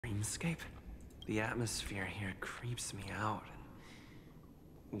dreamscape? The atmosphere here creeps me out.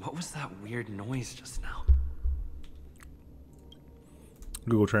 What was that weird noise just now?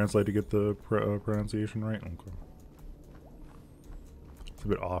 Google Translate to get the pronunciation right. Okay. It's a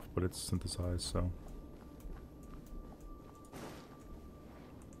bit off, but it's synthesized, so.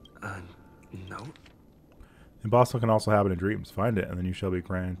 Note? Impossible can also happen in dreams. Find it, and then you shall be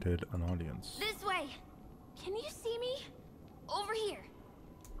granted an audience. This way. Can you see me? Over here.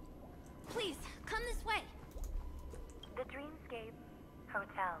 Please, come this way. The Dreamscape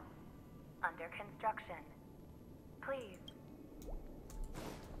Hotel. Under construction. Please.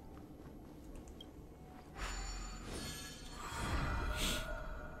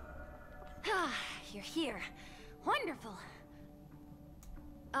 Ah, you're here. Wonderful.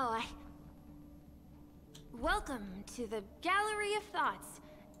 Oh, Welcome to the Gallery of Thoughts.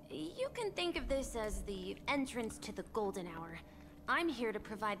 You can think of this as the entrance to the Golden Hour. I'm here to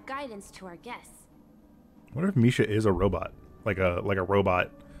provide guidance to our guests. I wonder if Misha is a robot, like a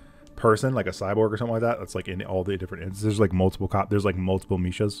robot person, like a cyborg or something like that. That's like in all the different instances. There's like multiple there's like multiple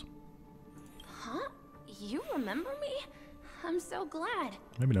Mishas. Huh? You remember me? I'm so glad.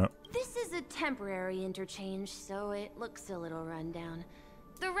 Maybe not. This is a temporary interchange, so it looks a little rundown.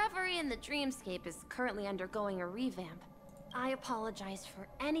 The Reverie in the Dreamscape is currently undergoing a revamp. I apologize for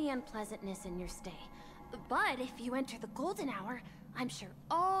any unpleasantness in your stay. But if you enter the Golden Hour, I'm sure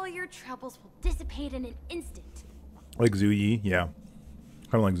all your troubles will dissipate in an instant. Like Zuyi, yeah.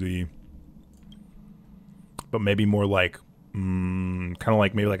 Kind of like Zuyi. But maybe more like, kind of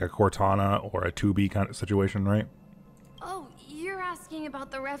like maybe like a Cortana or a 2B kind of situation, right? Oh, you're asking about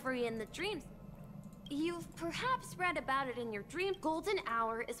the Reverie in the Dreams. You've perhaps read about it in your dream. Golden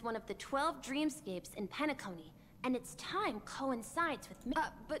Hour is one of the 12 dreamscapes in Penacony, and its time coincides with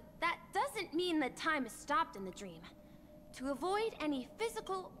but that doesn't mean that time is stopped in the dream. To avoid any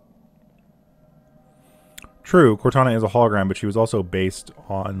physical... True, Cortana is a hologram, but she was also based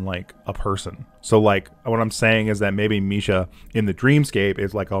on, like, a person. So, like, what I'm saying is that maybe Misha in the dreamscape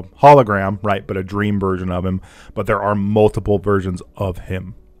is like a hologram, right, but a dream version of him, but there are multiple versions of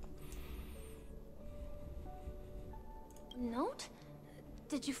him. Note?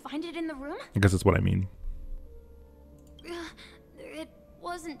 Did you find it in the room? I guess that's what I mean. It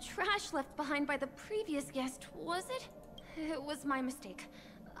wasn't trash left behind by the previous guest, was it? It was my mistake.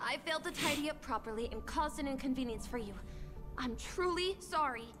 I failed to tidy up properly and caused an inconvenience for you. I'm truly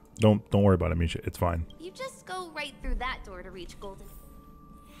sorry. Don't worry about it, Misha. It's fine. You just go right through that door to reach Golden.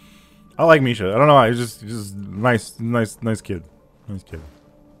 I like Misha. I don't know why. He's just nice kid. Nice kid.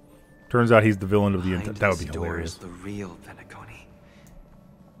 Turns out he's the villain of the Behind that would be this door hilarious. is the real Penacony.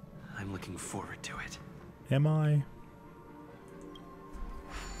 I'm looking forward to it. Am I?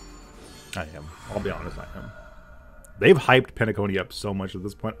 I am. I'll be honest, I am. They've hyped Penacony up so much at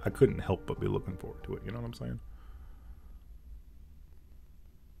this point, I couldn't help but be looking forward to it. You know what I'm saying?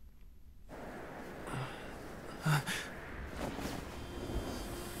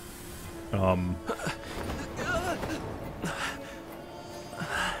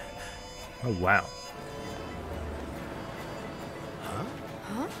 Oh, wow.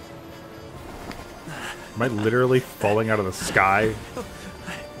 Huh? Am I literally falling out of the sky?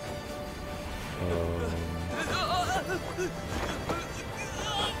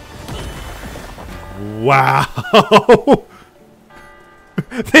 Wow!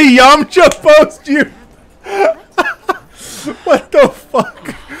 The Yamcha post you! What the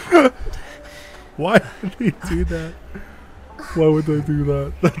fuck? Why did they do that? Why would they do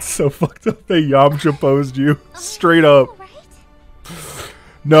that? That's so fucked up. They Yamcha posed you. Straight up.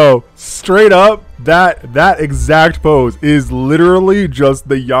 No, straight up, that exact pose is literally just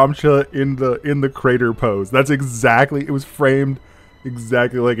the Yamcha in the crater pose. That's exactly, it was framed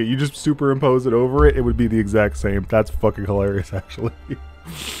exactly like it. You just superimpose it over it, it would be the exact same. That's fucking hilarious, actually.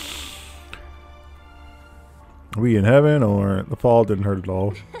 Are we in heaven, or the fall didn't hurt at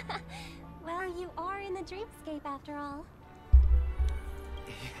all? Well, you are in the dreamscape after all.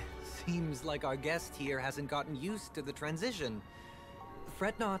 Seems like our guest here hasn't gotten used to the transition.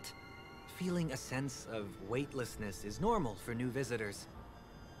 Fret not. Feeling a sense of weightlessness is normal for new visitors.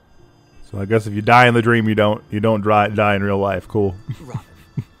 So I guess if you die in the dream, you don't die in real life. Cool. Robin,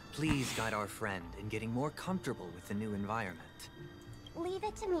 please guide our friend in getting more comfortable with the new environment. Leave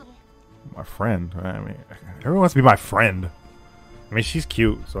it to me. My friend. I mean, everyone wants to be my friend. I mean, she's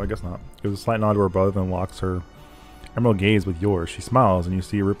cute, so I guess not. Gives a slight nod to her brother, then locks her emerald gaze with yours. She smiles, and you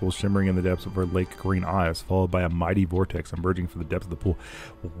see ripples shimmering in the depths of her lake green eyes, followed by a mighty vortex emerging from the depths of the pool.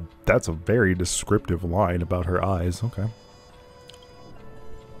 That's a very descriptive line about her eyes. Okay.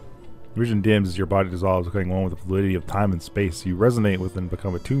 Vision dims as your body dissolves, becoming one with the fluidity of time and space. You resonate with and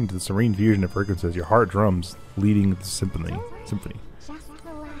become attuned to the serene fusion of frequencies. Your heart drums, leading the symphony. Just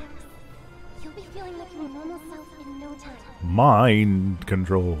relax. You'll be feeling like your normal self in no time. Mind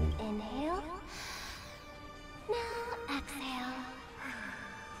control. Inhale. Now exhale.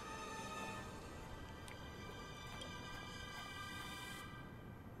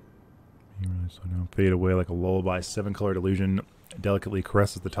 You really slow down. Fade away like a lullaby. 7-colored illusion delicately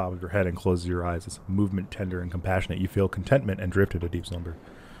caresses the top of your head and closes your eyes. Its movement tender and compassionate. You feel contentment and drift into deep slumber.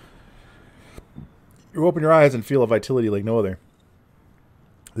 You open your eyes and feel a vitality like no other.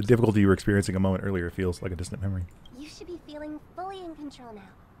 The difficulty you were experiencing a moment earlier feels like a distant memory. You should be feeling fully in control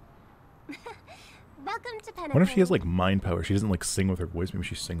now. Welcome to Penacony. What if she has like mind power? She doesn't like sing with her voice. Maybe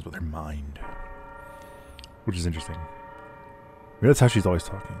she sings with her mind, which is interesting. Maybe that's how she's always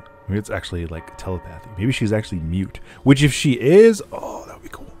talking. Maybe it's actually like telepathy. Maybe she's actually mute. Which, if she is, oh, that would be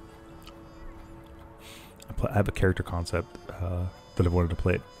cool. I have a character concept that I've wanted to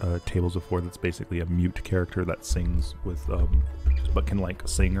play at tables before. That's basically a mute character that sings with, but can like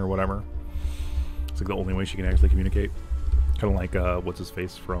sing or whatever. It's like the only way she can actually communicate. Kind of like what's his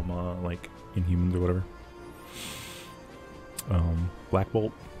face from like Inhumans or whatever. Black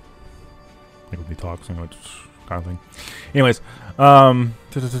Bolt. Like when he talks, you know, it's kind of thing. Anyways, what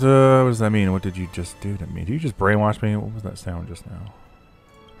does that mean? What did you just do to me? Did you just brainwash me? What was that sound just now?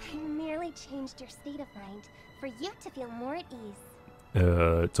 I merely changed your state of mind for you to feel more at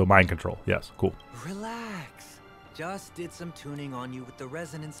ease. So mind control. Yes, cool. Relax. Just did some tuning on you with the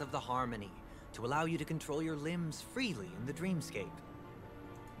resonance of the harmony to allow you to control your limbs freely in the dreamscape.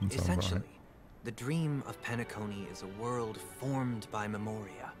 That sounds Essentially, alright. the dream of Penacony is a world formed by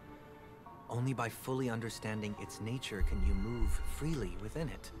memoria. Only by fully understanding its nature can you move freely within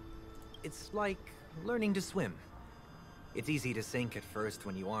it. It's like learning to swim. It's easy to sink at first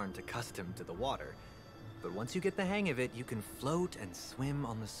when you aren't accustomed to the water, but once you get the hang of it, you can float and swim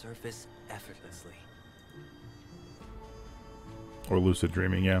on the surface effortlessly. Or lucid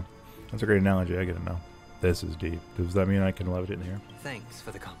dreaming, yeah. That's a great analogy. I get it now. This is deep. Does that mean I can levitate in here? Thanks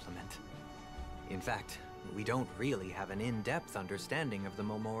for the compliment. In fact, we don't really have an in-depth understanding of the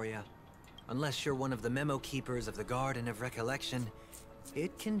memoria. Unless you're one of the memo keepers of the Garden of Recollection,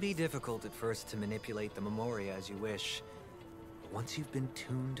 it can be difficult at first to manipulate the memoria as you wish. But once you've been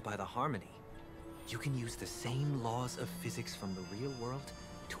tuned by the harmony, you can use the same laws of physics from the real world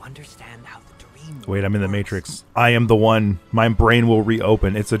to understand how the dream Wait, I'm in the works. Matrix. I am the one. My brain will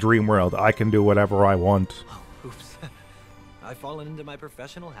reopen. It's a dream world. I can do whatever I want. Oh, oops. I've fallen into my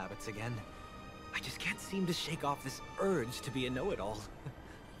professional habits again. I just can't seem to shake off this urge to be a know-it-all.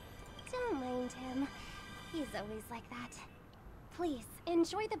 Don't mind him. He's always like that. Please,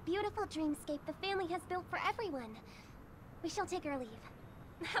 enjoy the beautiful dreamscape the family has built for everyone. We shall take our leave.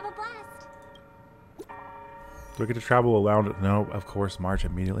 Have a blast. Do I get to travel around it? No, of course. March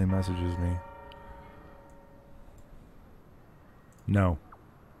immediately messages me. No.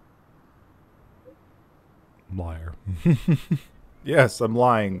 Liar. Yes, I'm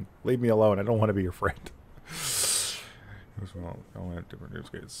lying. Leave me alone. I don't want to be your friend. I went at different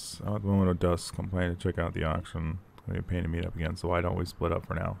newsgates. I at the moment of dusk. I'm planning to check out the auction. I'm going to pay to meet up again, so why don't we split up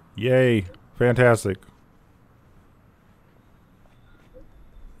for now? Yay! Fantastic.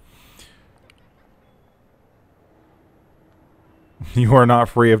 You are not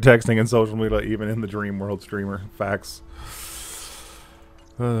free of texting and social media, even in the dream world, streamer. Facts.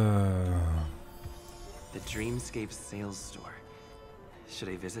 The Dreamscape sales store. Should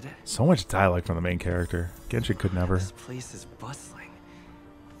I visit it? So much dialogue from the main character. Genshin could never. This place is bustling.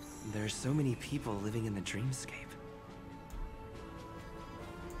 There are so many people living in the Dreamscape.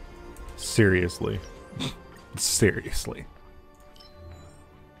 Seriously. Seriously.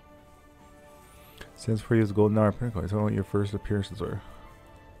 Since for you is Golden Hour Penacony, tell me what your first appearances were.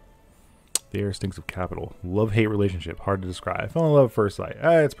 The air stinks of capital. Love-hate relationship. Hard to describe. I fell in love at first sight.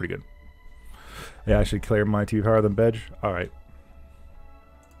 It's pretty good. Yeah, I should clear my TV power than Bedge. Alright.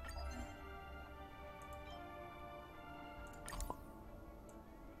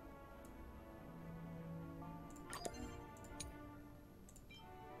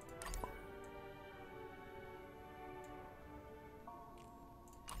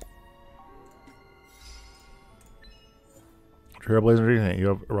 Trailblaze, you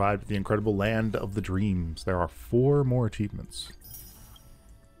have arrived at the incredible land of the dreams. There are 4 more achievements.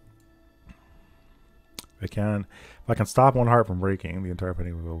 If I can stop one heart from breaking, the entire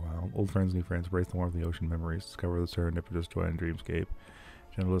penny will go wild. Old friends, new friends, embrace the warmth of the ocean memories, discover the serendipitous joy in dreamscape.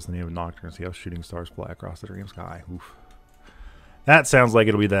 Gentle listen to the name of Nocturne, see how shooting stars fly across the dream sky. Oof. That sounds like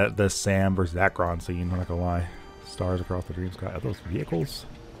it'll be the Sam versus Akron scene, I'm not gonna lie. Stars across the dream sky. Are those vehicles?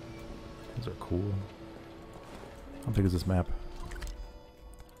 These are cool. How big is this map?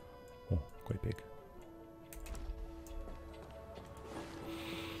 Oh, quite big.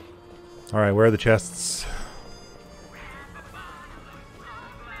 Alright, where are the chests?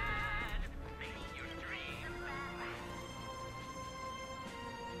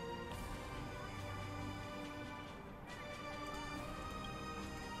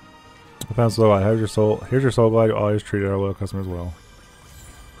 I found slow. Here's your soul. Here's your soul glide. You always treated our loyal customers well.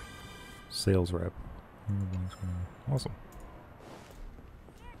 Sales rep. Awesome.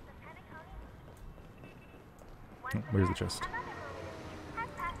 Oh, where's the chest?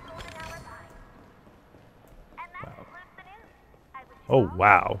 Wow. Oh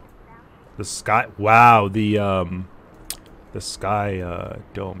wow. The sky. Wow. The sky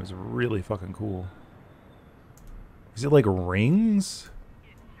dome is really fucking cool. Is it like rings?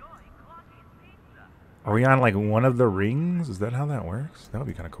 Are we on like one of the rings? Is that how that works? That would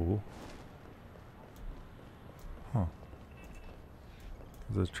be kind of cool. Huh.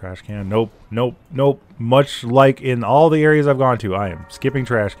 Is this trash can? Nope, nope, nope. Much like in all the areas I've gone to, I am skipping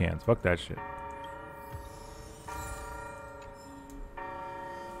trash cans. Fuck that shit.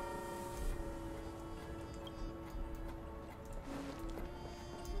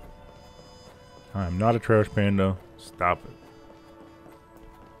 I am not a trash panda. Stop it.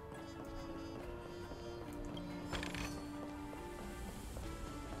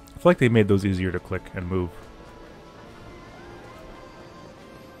 I feel like they made those easier to click and move.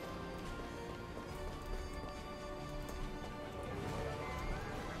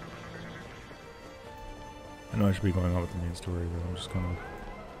 I know I should be going on with the main story, but I'm just kind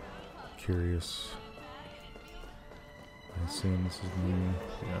of curious. I assume this is new.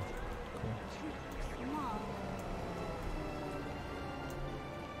 Yeah, cool.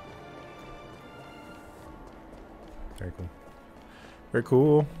 Very cool. Very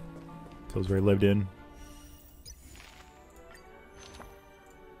cool. Feels very lived in.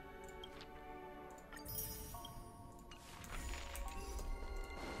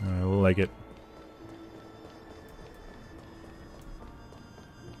 I like it.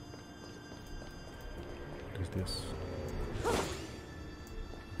 What is this?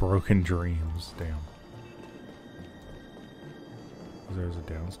 Broken dreams. Damn. There's a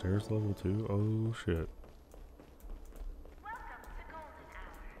downstairs level too? Oh shit.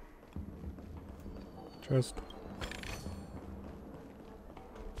 Chest.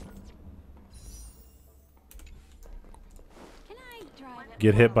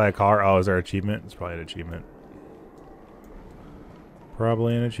 Get hit by a car. Oh, is there an achievement? It's probably an achievement.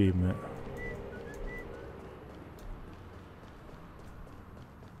 Probably an achievement.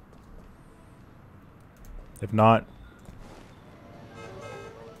 If not,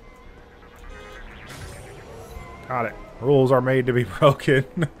 got it. Rules are made to be broken.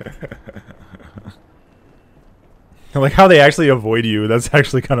 I like how they actually avoid you. That's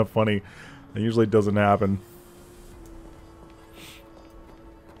actually kind of funny. It usually doesn't happen.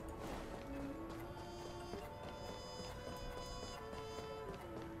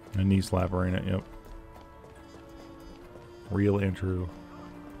 A knee slapper in it, yep. Real and true.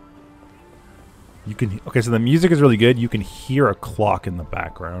 You can, okay, so the music is really good. You can hear a clock in the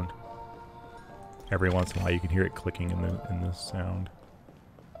background. Every once in a while you can hear it clicking in the sound.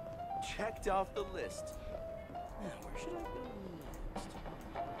 Checked off the list. Now, where should I go next?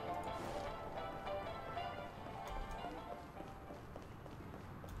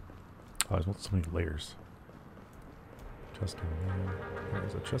 Oh, there's so many layers. Chest down there.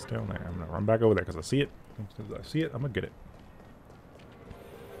 There's a chest down there. I'm gonna run back over there because I see it. As soon as I see it, I'm gonna get it.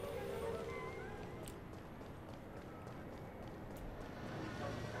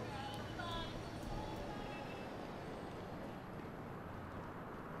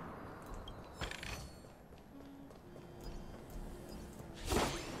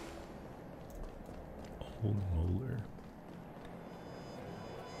 Old molar.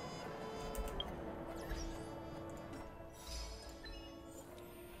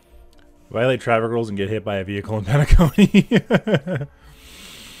 Violate traffic rules and get hit by a vehicle in Penacony.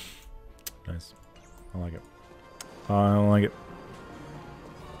 Nice. I like it. I don't like it.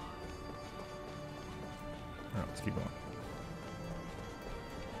 Alright, let's keep going.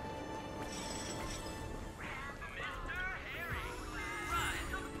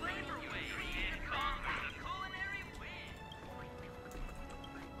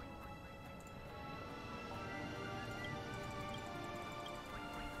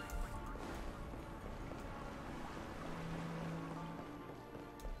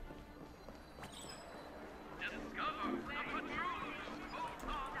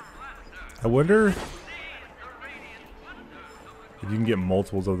 I wonder. If you can get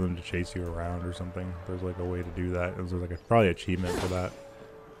multiples of them to chase you around or something, there's like a way to do that. There's like a probably achievement for that.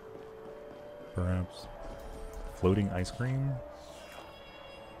 Perhaps. Floating ice cream?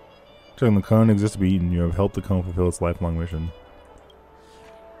 Checking the cone exists to be eaten. You have helped the cone fulfill its lifelong mission.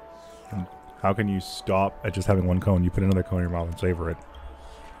 And how can you stop at just having one cone? You put another cone in your mouth and savor it.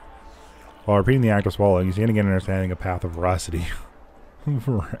 While repeating the act of swallowing, you see and again understanding a path of veracity.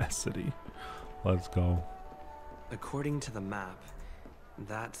 Veracity. Let's go. According to the map,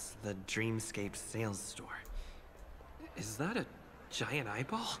 that's the Dreamscape sales store. Is that a giant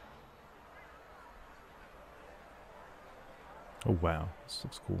eyeball? Oh wow, this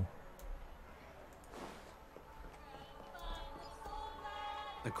looks cool.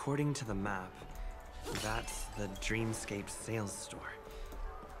 According to the map, that's the Dreamscape sales store.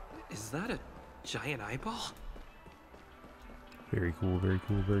 Is that a giant eyeball? Very cool, very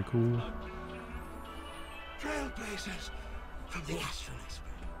cool, very cool. Trailblazers from the Astral Experience.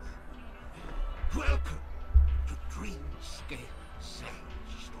 Welcome to Dreamscape Sales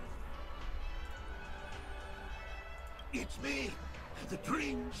Store. It's me, the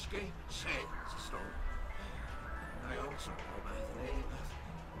Dreamscape Sales Store. I also go by the name of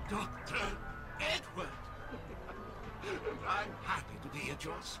Dr. Edward. I'm happy to be at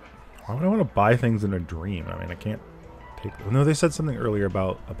your service. Why would I want to buy things in a dream? I mean, I can't take... No, they said something earlier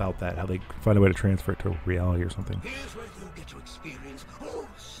about that, how they find a way to transfer it to reality or something. Here's where you get to experience all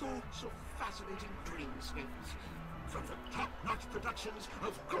sorts of fascinating dreamscapes. From the top-notch productions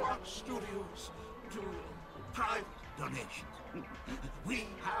of Gacha Studios to private donations. We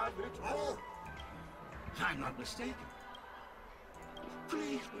have it all. I'm not mistaken.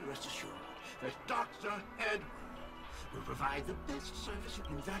 Please be rest assured that Dr. Edward will provide the best service you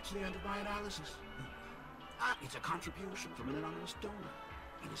can get to the end of my analysis. It's a contribution from an anonymous donor.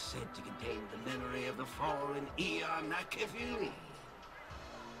 It is said to contain the memory of the fallen Eon Nakivili.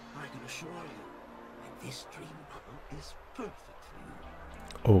 I can assure you that this dream bubble is perfect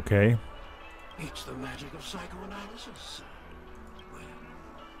for you. Okay. It's the magic of psychoanalysis. Well,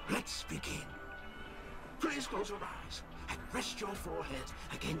 let's begin. Please close your eyes and rest your forehead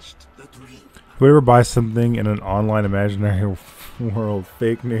against the dream. Whoever buys something in an online imaginary world,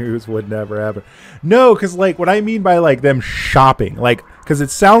 fake news would never happen. No, because like what I mean by like them shopping, like because it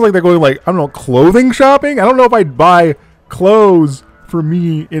sounds like they're going like, I don't know, clothing shopping. I don't know if I'd buy clothes for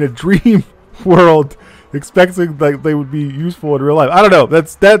me in a dream world, expecting like they would be useful in real life. I don't know.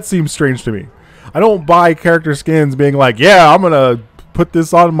 That seems strange to me. I don't buy character skins being like, yeah, I'm gonna put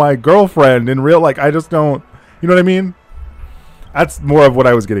this on my girlfriend in real. Like I just don't. You know what I mean? That's more of what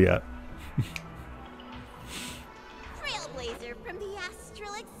I was getting at. Trailblazer from the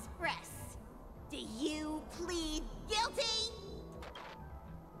Astral Express. Do you plead guilty?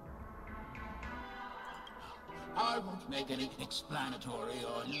 I won't make any explanatory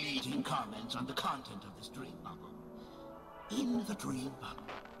or leading comments on the content of this dream bubble. In the dream bubble,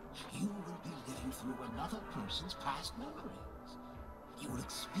 you will be living through another person's past memories. You will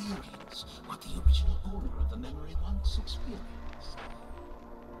experience what the original owner of the memory once experienced.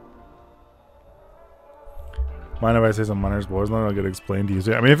 Mind if I say some minor spoilers? Then it'll get explained to you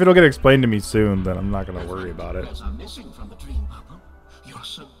soon. I mean, if it'll get explained to me soon, then I'm not going to worry about it. As are missing from the dream bubble, your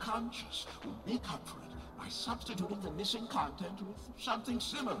subconscious will make up for it by substituting the missing content with something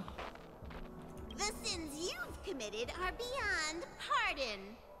similar. The sins you've committed are beyond pardon.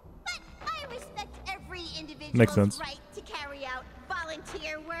 But I respect every individual's Makes sense. right to carry out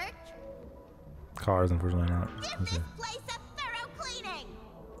volunteer work. Cars, unfortunately not. Give this place a thorough cleaning.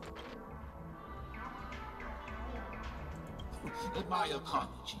 My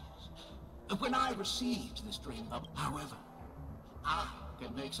apologies. When I received this dream bubble, however, I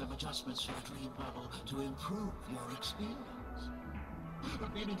can make some adjustments to the dream bubble to improve your experience.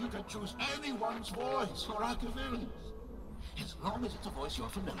 Meaning you can choose anyone's voice for activities. As long as it's a voice you're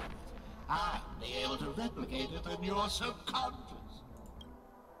familiar with, I'll be able to replicate it in your subconscious.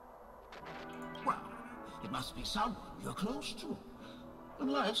 Well, it must be someone you're close to.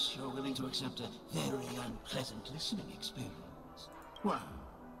 Unless you're willing to accept a very unpleasant listening experience. Well,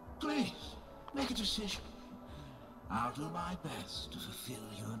 please, make a decision. I'll do my best to fulfill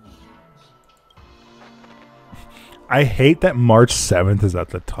your needs. I hate that March 7th is at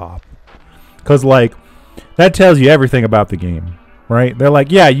the top. Because, like, that tells you everything about the game, right? They're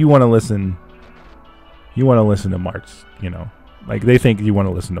like, yeah, you want to listen. You want to listen to March, you know. Like, they think you want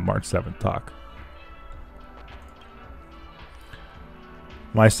to listen to March 7th talk.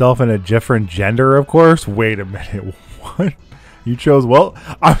 Myself and a different gender, of course. Wait a minute. What? You chose, well,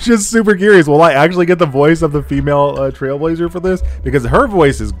 I'm just super curious. Will I actually get the voice of the female Trailblazer for this? Because her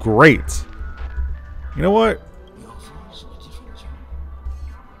voice is great. You know what? Your voice of a different gender.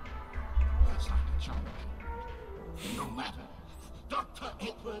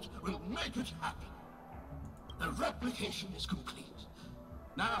 pilot will make it happen. The replication is complete.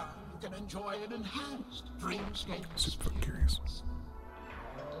 Now you can enjoy an enhanced dreamscape. Super curious.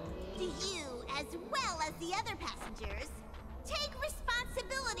 Do you, as well as the other passengers, take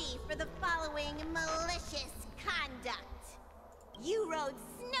responsibility for the following malicious conduct? You rode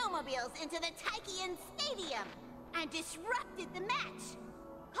snowmobiles into the Taikian Stadium and disrupted the match,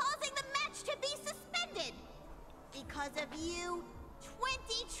 causing the match to be suspended. Because of you, 20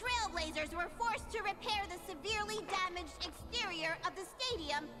 Trailblazers were forced to repair the severely damaged exterior of the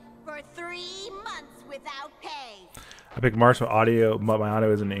stadium for 3 months without pay. I picked March with audio, but my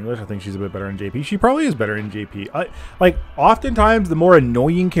audio is in English. I think she's a bit better in JP. She probably is better in JP. Like, oftentimes the more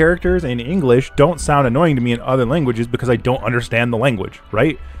annoying characters in English don't sound annoying to me in other languages because I don't understand the language,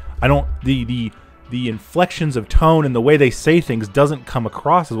 right? I don't, the inflections of tone and the way they say things doesn't come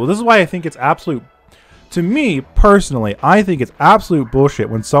across as well. This is why I think it's absolute, to me personally, I think it's absolute bullshit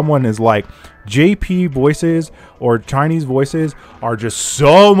when someone is like, JP voices or Chinese voices are just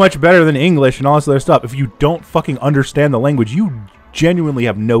so much better than English and all this other stuff. If you don't fucking understand the language, you genuinely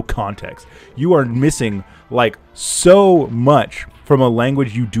have no context. You are missing like so much from a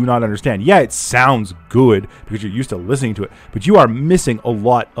language you do not understand. Yeah, it sounds good because you're used to listening to it, but you are missing a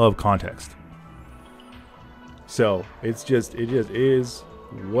lot of context. So it just is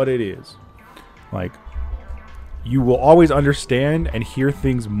what it is. Like, you will always understand and hear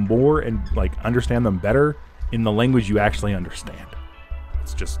things more and like understand them better in the language you actually understand.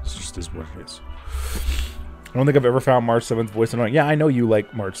 It's just is what it is. I don't think I've ever found March 7th voice annoying. Yeah, I know you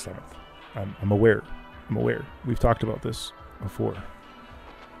like March 7th. I'm aware. I'm aware. We've talked about this before.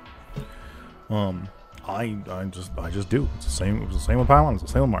 I just do. It's the same. It was the same with Pylon. It's the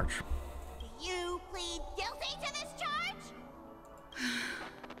same with March. Do you plead guilty to this charge?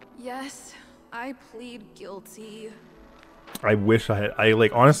 Yes. I plead guilty. I wish I had.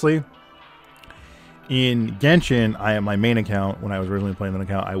 Like, honestly, in Genshin, my main account, when I was originally playing that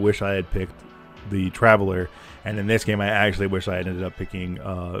account, I wish I had picked the Traveler. And in this game, I actually wish I had ended up picking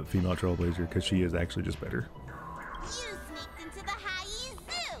female Trailblazer because she is actually just better. You sneaked into the High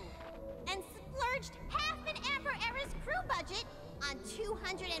Zoo and splurged half an Amber Era's crew budget on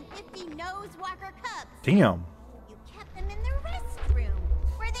 250 Nosewalker cubs. Damn. You kept them in the restroom,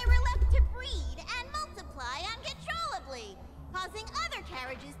 where they were left to breed and multiply uncontrollably, causing other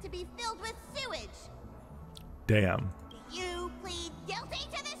carriages to be filled with sewage. Damn. Do you plead guilty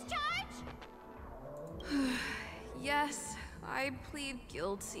to this charge? Yes, I plead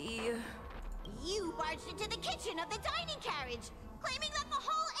guilty. You barged into the kitchen of the dining carriage, claiming that the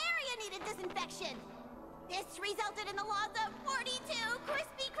whole area needed disinfection. This resulted in the loss of 42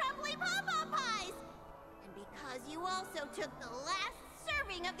 crispy, crumbly pom-pom pies. And because you also took the last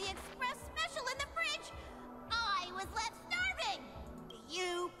serving of the express special in the fridge, I was left starving. Do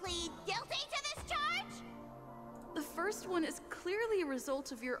you plead guilty to this charge? The first one is clearly a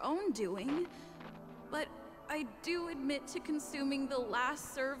result of your own doing, but I do admit to consuming the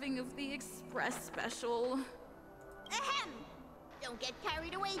last serving of the express special. Ahem! Don't get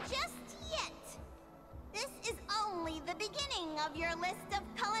carried away just yet. This is only the beginning of your list of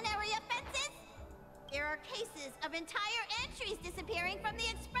culinary offenses. There are cases of entire entries disappearing from the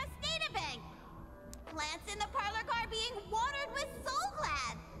express databank. Plants in the parlor car being watered with Soul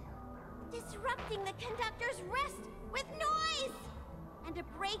Glad. Disrupting the conductor's rest with noise. And a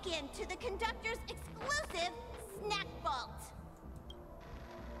break-in to the conductor's exclusive snack vault.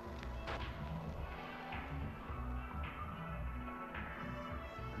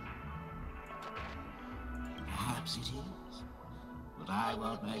 Perhaps it is, but I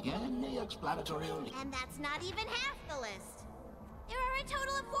won't make any explanatory. And that's not even half the list. There are a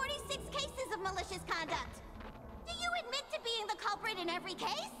total of 46 cases of malicious conduct. Do you admit to being the culprit in every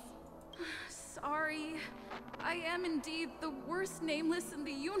case? Sorry. I am indeed the worst nameless in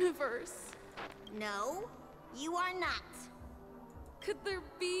the universe. No, you are not. Could there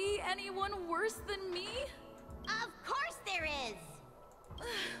be anyone worse than me? Of course there is!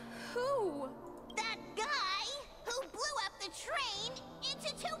 Who? That guy who blew up the train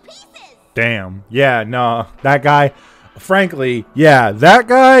into 2 pieces! Damn. Yeah, no. That guy, frankly, yeah, that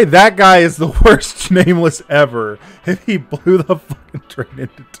guy is the worst nameless ever. If he blew the fucking train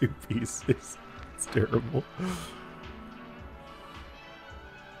into 2 pieces. It's terrible.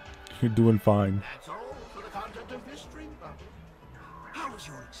 You're doing fine. That's all for the content of this dream bubble. How was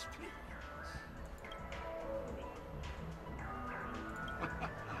your experience?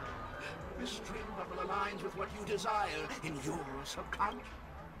 This dream bubble aligns with what you desire in your subconscious.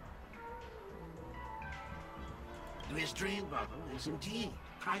 This dream bubble is indeed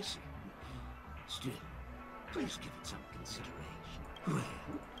pricey. Still, please give it some consideration. Well,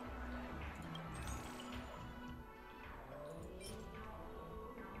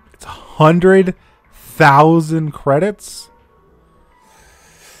 100,000 credits?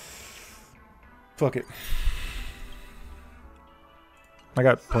 Fuck it. I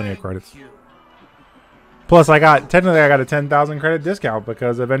got plenty of credits. Plus, technically I got a 10,000 credit discount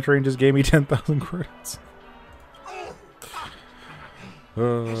because Aventurine just gave me 10,000 credits.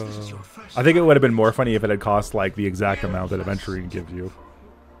 I think it would have been more funny if it had cost like the exact amount that Aventurine gives you.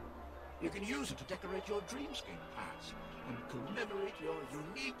 You can use it to decorate your dreamscape pass and commemorate your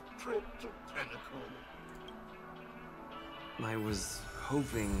unique trip to Penacony. I was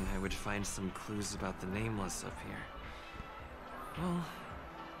hoping I would find some clues about the Nameless up here. Well,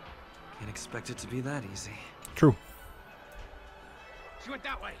 can't expect it to be that easy. True. She went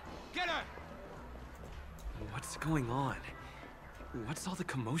that way. Get her! What's going on? What's all the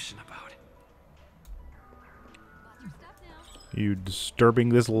commotion about? You disturbing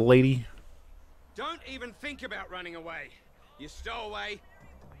this lady? Don't even think about running away. You stowaway.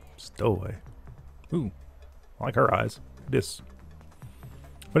 Stowaway. Ooh. I like her eyes. This.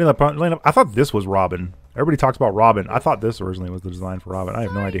 Funny enough, I thought this was Robin. Everybody talks about Robin. I thought this originally was the design for Robin. I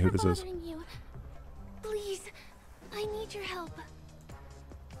have no idea who this is. You. Please, I need your help.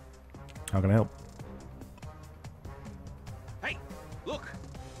 How can I help? Hey, look.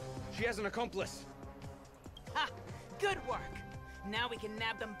 She has an accomplice. Ha! Good work. Now we can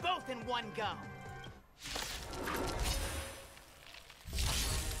nab them both in one go.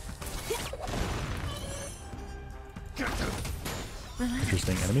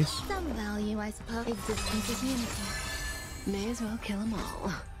 Interesting enemies. Some value, I suppose, exists in humanity. May as well kill them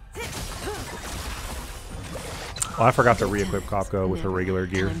all. Oh, I forgot to re-equip Kopko with her regular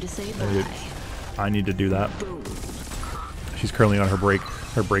gear. I need to do that. She's currently on her break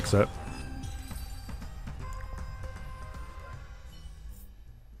set.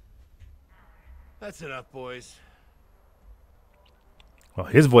 That's enough, boys. Well,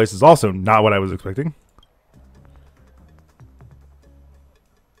 his voice is also not what I was expecting.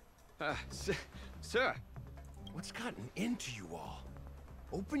 Sir, what's gotten into you all?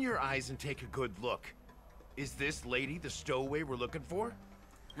 Open your eyes and take a good look. Is this lady the stowaway we're looking for?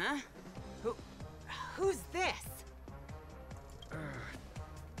 Huh? Who's this?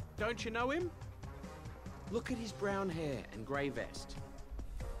 Don't you know him? Look at his brown hair and grey vest.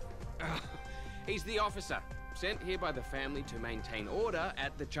 He's the officer, sent here by the family to maintain order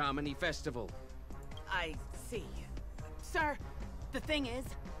at the Charmony Festival. I see. Sir, the thing is,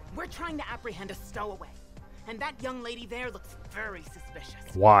 we're trying to apprehend a stowaway. And that young lady there looks very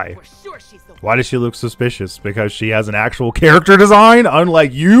suspicious. Why? We're sure she's the Why does she look suspicious? Because she has an actual character design,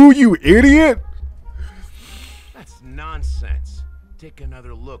 unlike you idiot? That's nonsense. Take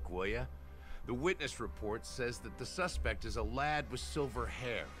another look, will ya? The witness report says that the suspect is a lad with silver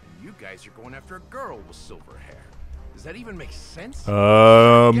hair, and you guys are going after a girl with silver hair. Does that even make sense?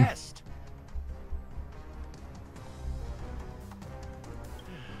 Guessed.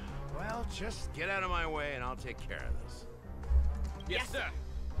 Well, just get out of my way and I'll take care of this. Yes, sir.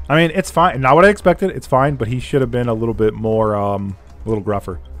 I mean, it's fine. Not what I expected. It's fine, but he should have been a little bit more, a little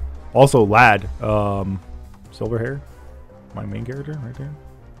gruffer. Also, lad, silver hair, my main character right there.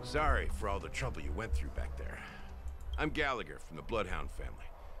 Sorry for all the trouble you went through back there. I'm Gallagher from the Bloodhound family,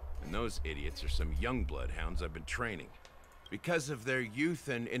 and those idiots are some young bloodhounds I've been training. Because of their youth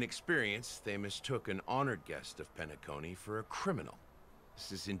and inexperience, they mistook an honored guest of Penacony for a criminal.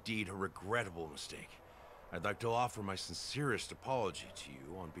 This is indeed a regrettable mistake. I'd like to offer my sincerest apology to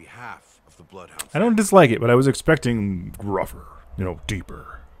you on behalf of the Bloodhound family. I don't dislike it, but I was expecting gruffer,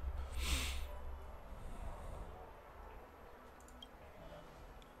 deeper.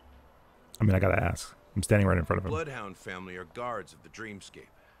 I mean, I gotta ask. I'm standing right in front of him. Bloodhound family are guards of the Dreamscape.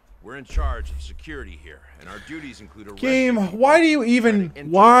 We're in charge of security here, and our duties include arresting Game, people why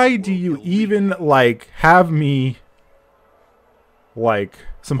do you even like have me like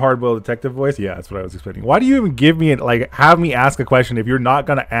some hard-boiled detective voice? Yeah, that's what I was expecting. Why do you even give me have me ask a question if you're not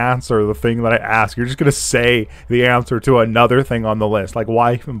gonna answer the thing that I ask? You're just gonna say the answer to another thing on the list. Like,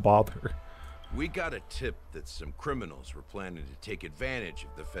 why even bother? We got a tip that some criminals were planning to take advantage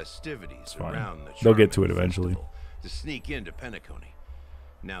of the festivities around the They'll get to it eventually. To sneak into Penacony.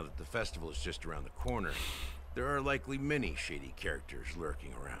 Now that the festival is just around the corner, there are likely many shady characters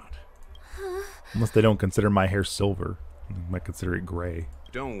lurking around. Unless they don't consider my hair silver. They might consider it gray.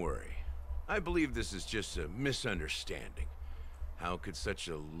 Don't worry. I believe this is just a misunderstanding. How could such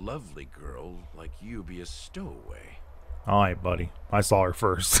a lovely girl like you be a stowaway? Alright, buddy. I saw her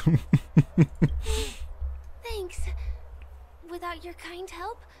first. Thanks. Without your kind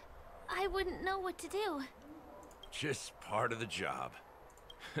help, I wouldn't know what to do. Just part of the job.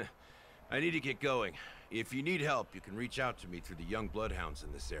 I need to get going. If you need help, you can reach out to me through the young bloodhounds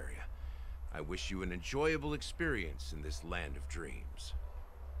in this area. I wish you an enjoyable experience in this land of dreams.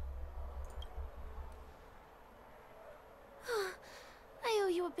 I owe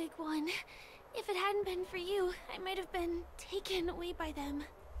you a big one. If it hadn't been for you, I might have been taken away by them.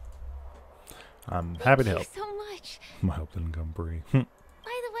 I'm happy to help. Thank you so much. My help didn't come free. By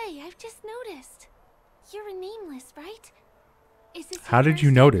the way, I've just noticed. You're a nameless, right? Is this How your did first you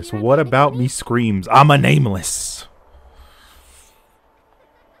time notice? here in What about Penacony? me screams? I'm a nameless.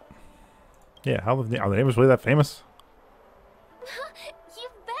 Yeah, how are the nameless really that famous? You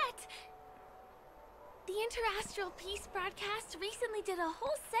bet! The Interastral Peace broadcast recently did a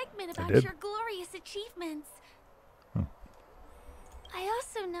whole segment about did? your glorious achievements. I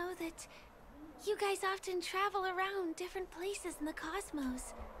also know that you guys often travel around different places in the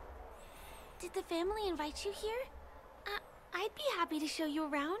cosmos. Did the family invite you here? I'd be happy to show you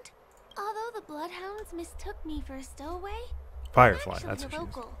around. Although the Bloodhounds mistook me for a stowaway, Firefly, I'm that's actually what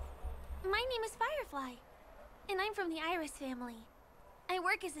she is. local. My name is Firefly, and I'm from the Iris family. I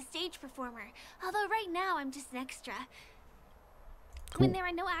work as a stage performer, although right now I'm just an extra. Cool. When there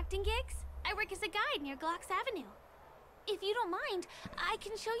are no acting gigs, I work as a guide near Glocks Avenue. If you don't mind, I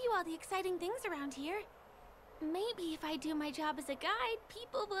can show you all the exciting things around here. Maybe if I do my job as a guide,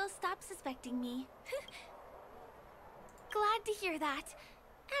 people will stop suspecting me. Glad to hear that.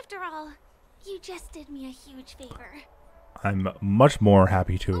 After all, you just did me a huge favor. I'm much more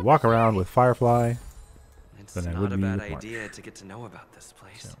happy to walk around with Firefly It's than I not would a be bad with March. idea to get to know about this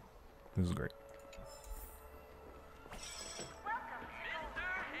place. So, this is great.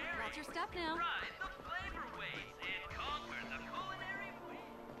 Watch your step now.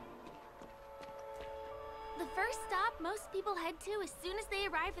 The first stop most people head to as soon as they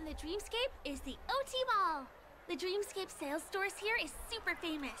arrive in the Dreamscape is the OT Mall. The Dreamscape sales stores here is super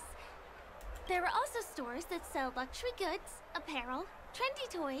famous. There are also stores that sell luxury goods, apparel, trendy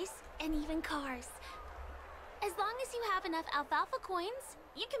toys, and even cars. As long as you have enough alfalfa coins,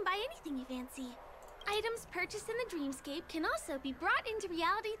 you can buy anything you fancy. Items purchased in the Dreamscape can also be brought into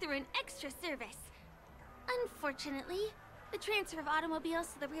reality through an extra service. Unfortunately, the transfer of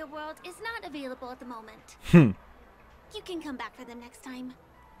automobiles to the real world is not available at the moment. You can come back for them next time.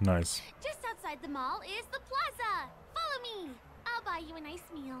 Nice. Just outside the mall is the plaza. Follow me. I'll buy you a nice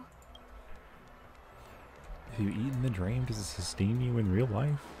meal. If you eat in the dream, does it sustain you in real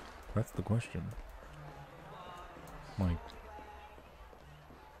life? That's the question. Like,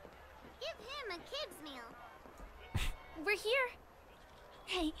 Give him a kid's meal. We're here.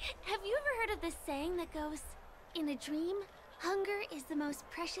 Hey, have you ever heard of this saying that goes, in a dream, hunger is the most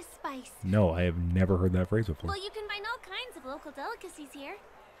precious spice? no, I have never heard that phrase before. Well, you can find all kinds of local delicacies here.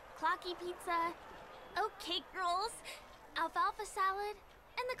 Clocky pizza, oat cake rolls, alfalfa salad,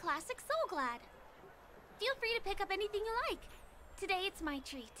 and the classic Soul Glad. Feel free to pick up anything you like. Today it's my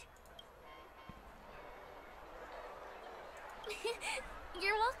treat.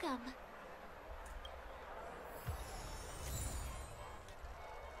 You're welcome.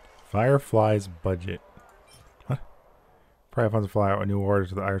 Firefly's budget. What? Probably funds to fly out a new order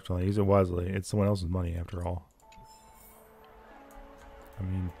to the Irish family. Use it wisely. It's someone else's money, after all. I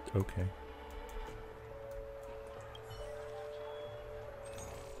mean, okay.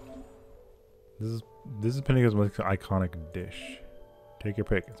 This is Penacony's most iconic dish. Take your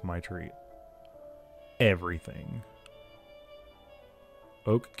pick. It's my treat. Everything.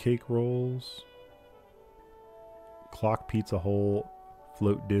 Oak cake rolls. Clock pizza hole.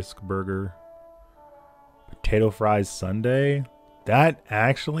 Float disc burger. Potato fries sundae. That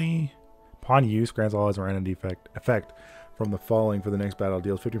actually, upon use, grants all its random effect from the falling for the next battle.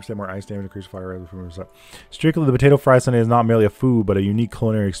 Deals 50% more ice damage, increased fire rate. Strictly, the potato fry sundae is not merely a food, but a unique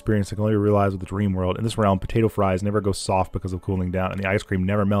culinary experience that can only be realized with the dream world. In this realm, potato fries never go soft because of cooling down, and the ice cream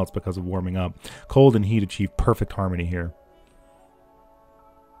never melts because of warming up. Cold and heat achieve perfect harmony here.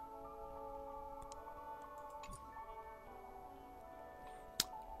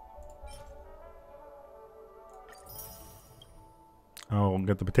 I'll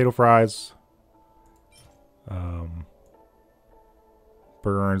get the potato fries.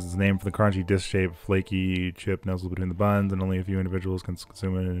 Burger earns its name for the crunchy disc-shaped flaky chip nestled between the buns, and only a few individuals can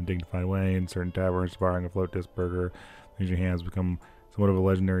consume it in a dignified way. In certain taverns, borrowing a float disc burger, using your hands become somewhat of a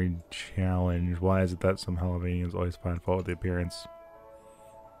legendary challenge. Why is it that some Hallowenians always find fault with the appearance?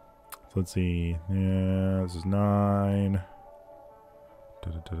 So let's see. Yeah, this is 9.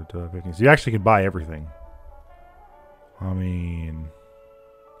 15. So you actually can buy everything. I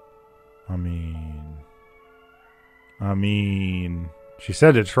mean, she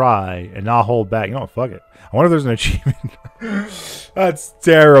said to try and not hold back. You know what? Fuck it. I wonder if there's an achievement. That's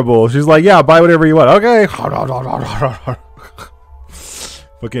terrible. She's like, yeah, buy whatever you want. Okay.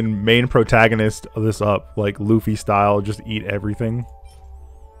 fucking main protagonist of this up, like Luffy style, just eat everything.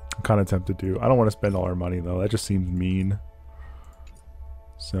 I'm kind of tempted to. I don't want to spend all our money though. That just seems mean.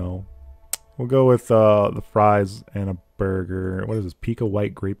 So we'll go with the fries and a burger. What is this? Pika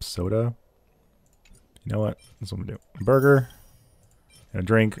white grape soda. You know what? That's what I'm gonna do. A burger and a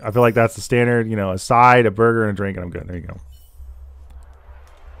drink. I feel like that's the standard. You know, a side, a burger, and a drink, and I'm good. There you go.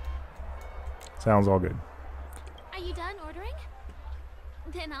 Sounds all good. Are you done ordering?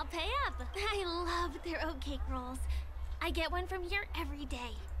 Then I'll pay up. I love their oatcake rolls. I get one from here every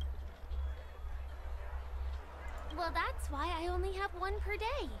day. Well, that's why I only have one per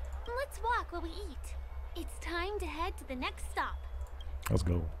day. Let's walk while we eat. It's time to head to the next stop. Let's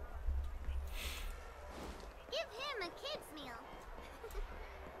go. Give him a kid's meal.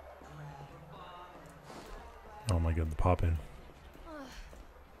 Oh my god, the pop in.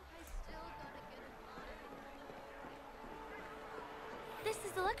 This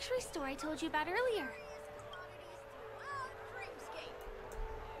is the luxury store I told you about earlier.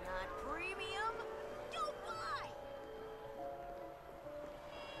 Not premium? Don't buy!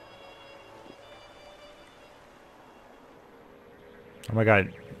 Oh my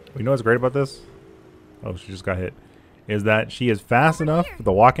god. You know what's great about this? Oh, she just got hit. Is that she is fast enough for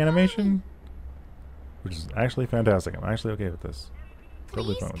the walk animation? Which is actually fantastic. I'm actually okay with this.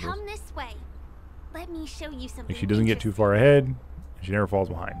 Totally Please fine with come this way. Let me show you something. Like she doesn't get too far ahead. And she never falls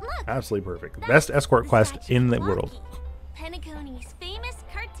behind. Look, Absolutely perfect. Best escort quest in the world. Penacony's famous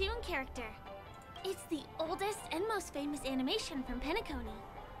cartoon character. It's the oldest and most famous animation from Penacony.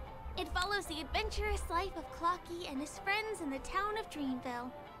 It follows the adventurous life of Clocky and his friends in the town of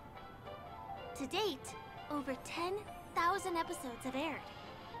Dreamville. To date, over 10,000 episodes have aired.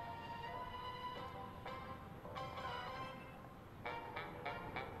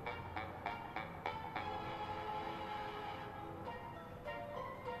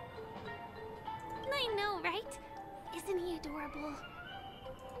 I know, right? Isn't he adorable?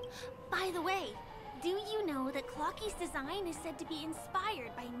 By the way, do you know that Clocky's design is said to be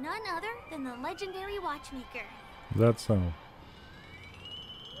inspired by none other than the legendary watchmaker? That's so.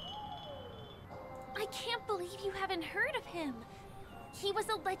 I can't believe you haven't heard of him. He was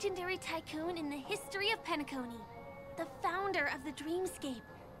a legendary tycoon in the history of Penacony, the founder of the Dreamscape,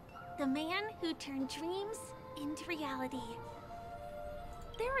 the man who turned dreams into reality.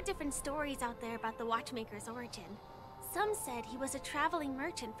 There are different stories out there about the watchmaker's origin. Some said he was a traveling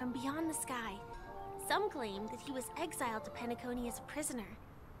merchant from beyond the sky. Some claim that he was exiled to Penacony as a prisoner.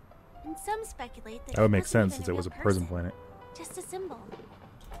 And some speculate that That would make wasn't sense even since it was a real prison person, planet. just a symbol.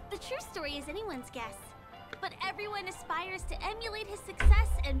 The true story is anyone's guess, but everyone aspires to emulate his success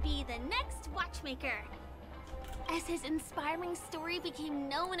and be the next watchmaker. As his inspiring story became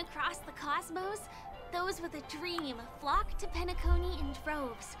known across the cosmos, those with a dream flocked to Penacony in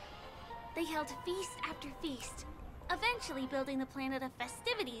droves. They held feast after feast, eventually building the planet of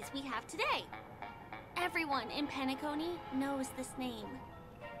festivities we have today. Everyone in Penacony knows this name.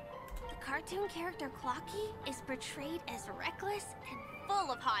 The cartoon character Clocky is portrayed as reckless and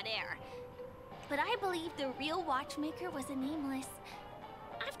full of hot air. But I believe the real watchmaker was a nameless.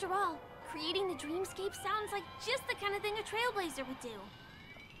 After all, creating the dreamscape sounds like just the kind of thing a Trailblazer would do.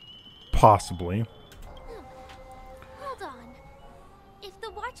 Possibly. Hold on. If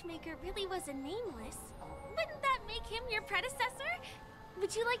the watchmaker really was a nameless, wouldn't that make him your predecessor?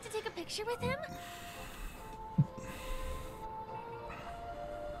 Would you like to take a picture with him?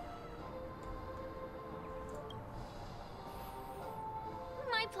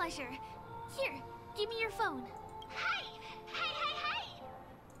 My pleasure. Here, give me your phone. Hey!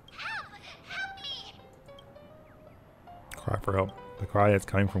 Help me! Cry for help. The cry that's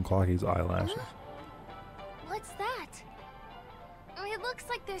coming from Clocky's eyelashes. What's that? It looks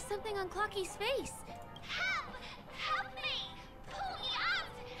like there's something on Clocky's face. Help me! Pull me out!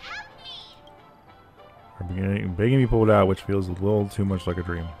 Help me! We're begging to be pulled out, which feels a little too much like a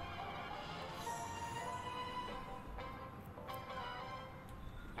dream.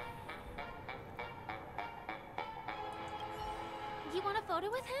 You want a photo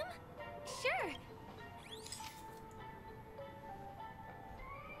with him? Sure.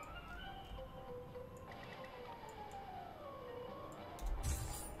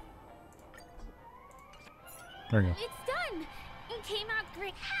 There you go. It's done. It came out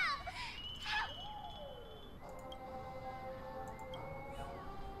great. Help!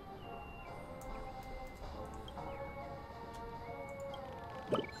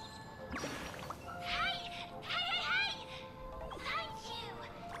 Hey! Thank you,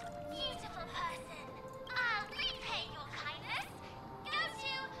 beautiful person. I'll repay your kindness. Go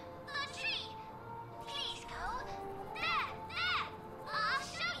to the tree. Please go there. I'll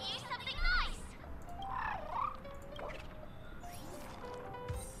show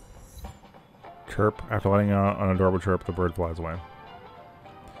Chirp. After letting out an adorable chirp, the bird flies away.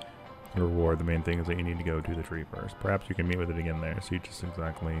 The reward, the main thing is that you need to go to the tree first. Perhaps you can meet with it again there. See just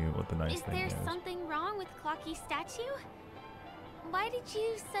exactly what the nice thing is. Is there something wrong with Clocky's statue? Why did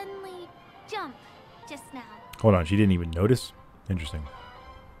you suddenly jump just now? Hold on, she didn't even notice? Interesting.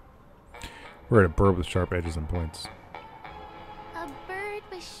 We're at a bird with sharp edges and points. A bird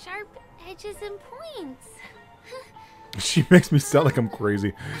with sharp edges and points. She makes me sound like I'm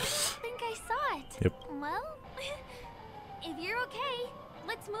crazy. I think I saw it. Yep. Well, if you're okay,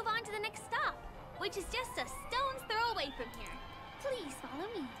 let's move on to the next stop, which is just a stone's throw away from here. Please follow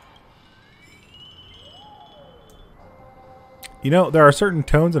me. You know, there are certain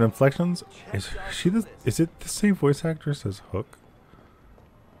tones and inflections. Is it the same voice actress as Hook?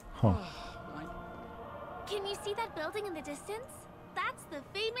 Huh. Can you see that building in the distance? That's the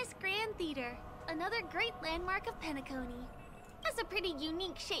famous Grand Theater, another great landmark of Penacony. Has a pretty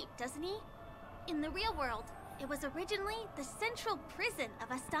unique shape, doesn't he? In the real world, it was originally the central prison of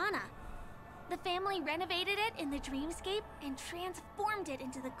Astana. The family renovated it in the dreamscape and transformed it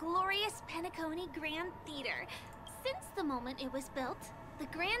into the glorious Penacony Grand Theater. Since the moment it was built, the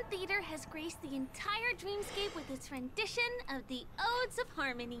Grand Theater has graced the entire dreamscape with its rendition of the Odes of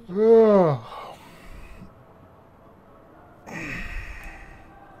Harmony. Ow.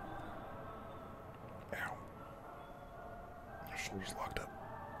 My shoulder's locked up.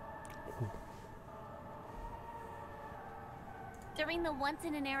 Ooh. During the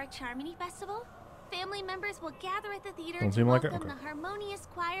once-in-an-era Charmony Festival, family members will gather at the theater Don't to seem like it? welcome Okay. the harmonious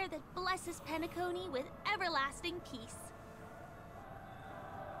choir that blesses Penacony with everlasting peace.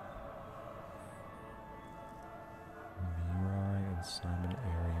 Mirai and Simon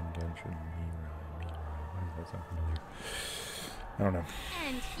Arian Genshin. Mirai. Why does that sound familiar? I don't know.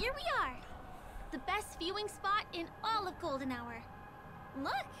 And here we are, the best viewing spot in all of Golden Hour.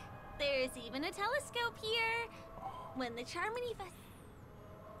 Look, there's even a telescope here. When the Charmony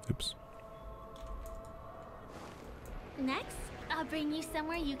Oops. Next, I'll bring you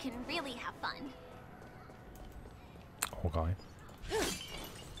somewhere you can really have fun. Okay.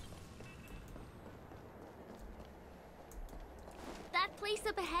 That place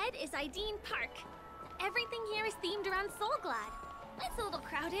up ahead is Ideen Park. Everything here is themed around Soulglad. It's a little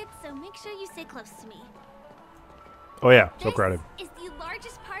crowded, so make sure you stay close to me. Oh yeah, so crowded. This is the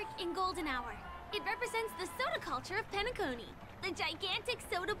largest park in Golden Hour. It represents the soda culture of Penacony. The gigantic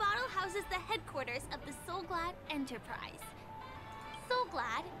soda bottle houses the headquarters of the Soulglad Enterprise.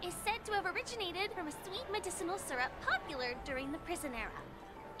 Soulglad is said to have originated from a sweet medicinal syrup popular during the prison era.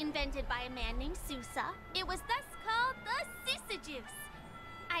 Invented by a man named Sousa, it was thus called the Sousa Juice.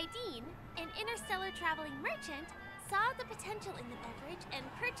 Ideen, an interstellar traveling merchant, saw the potential in the beverage and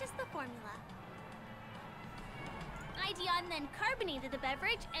purchased the formula. Ideon then carbonated the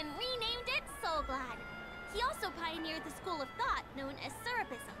beverage and renamed it Soulglad. He also pioneered the school of thought known as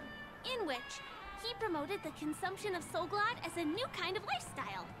Syrupism, in which he promoted the consumption of Soulglad as a new kind of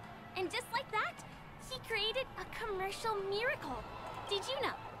lifestyle. And just like that, he created a commercial miracle. Did you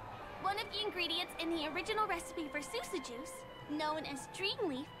know? One of the ingredients in the original recipe for Sousa Juice, known as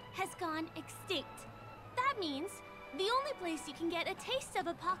Dreamleaf, has gone extinct. That means the only place you can get a taste of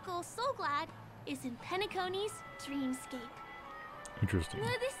Apocal Soulglad is in Penacony's Dreamscape. Interesting.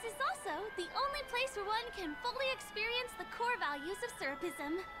 This is also the only place where one can fully experience the core values of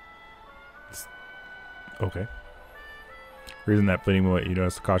Syrupism. Okay. Reason that fleeting moment, you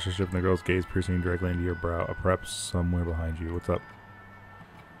notice the cautious shift in the girl's gaze piercing directly into your brow. A prep somewhere behind you. What's up?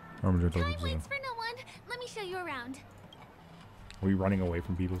 Time waits for no one. Let me show you around. Are we running away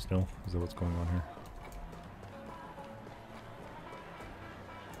from people still? Is that what's going on here?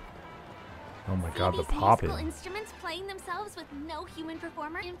 Oh my god, the popping. Musical instruments playing themselves with no human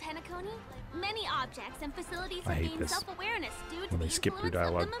performer in Penacony. Many objects and facilities have gained self-awareness due to the influence of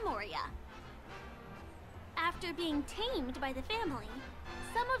the Memoria. After being tamed by the family,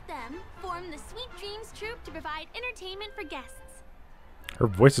 some of them form the Sweet Dreams troupe to provide entertainment for guests. Her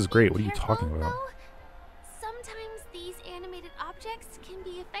voice is great. What are you talking about? Sometimes these animated objects can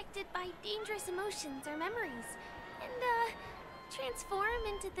be affected by dangerous emotions or memories, and transform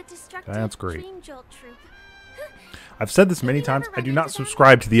into the destructive Dream Jolt troupe. I've said this many times. I do not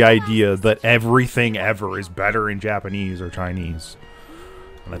subscribe to the idea that everything ever is better in Japanese or Chinese.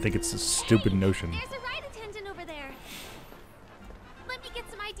 And I think it's a stupid notion. There's a ride attendant over there. Let me get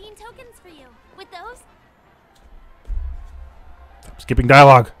some Ideen tokens for you. With those... I'm skipping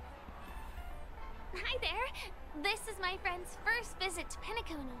dialogue. Hi there. This is my friend's first visit to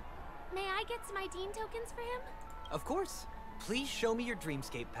Penacony. May I get some Ideen tokens for him? Of course. Please show me your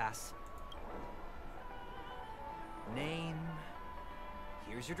Dreamscape pass. Name.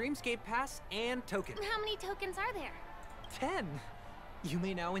 Here's your Dreamscape pass and token. How many tokens are there? 10. You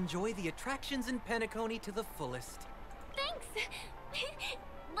may now enjoy the attractions in Penacony to the fullest. Thanks!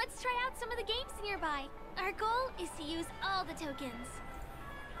 Let's try out some of the games nearby. Our goal is to use all the tokens.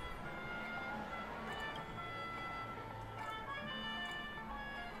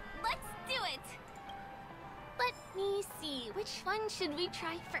 Let's do it! Let me see, which one should we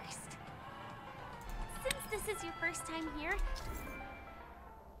try first? Since this is your first time here,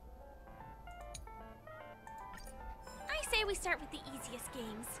 I say we start with the easiest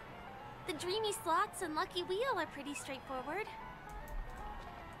games. The Dreamy Slots and Lucky Wheel are pretty straightforward.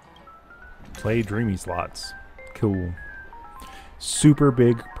 Play Dreamy Slots. Cool. Super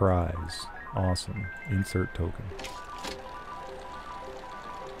big prize. Awesome. Insert token.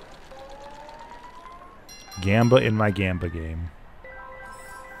 Gamba in my Gamba game.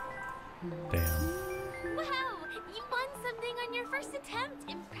 Damn. Wow! You won something on your first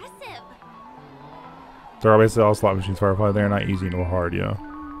attempt! Impressive! They're obviously all slot machines, Firefly. They're not easy nor hard, yo.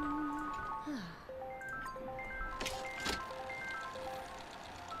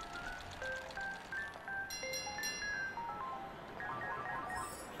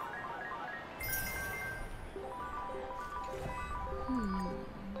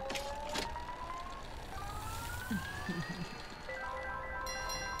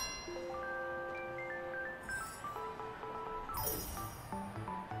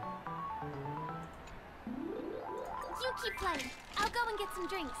 Keep playing. I'll go and get some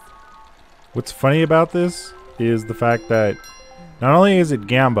drinks. What's funny about this is the fact that not only is it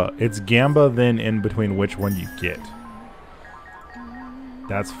Gamba, it's Gamba then in between which one you get.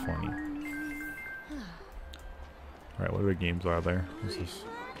 That's funny. Alright, what other games are there? What's this?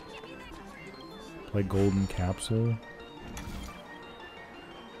 Play Golden Capsule.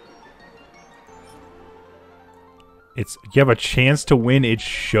 It's you have a chance to win. It's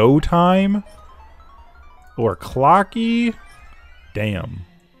Showtime. Or Clocky? Damn.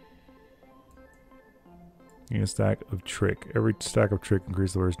 You get a stack of Trick. Every stack of Trick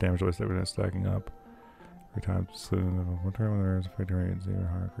increases the worst damage by 7% stacking up. Every time one turn when there is a fighting rate, 0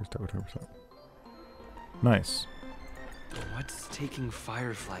 higher, increase stack with 20%. Nice. What's taking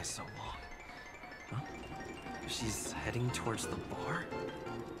Firefly so long? Huh? She's heading towards the bar?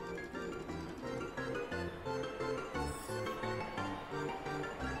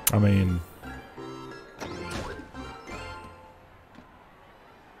 I mean...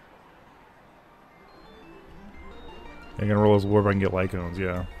 I'm gonna roll his war if I can get Lycones,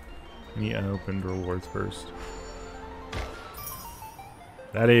 yeah. Any unopened rewards first.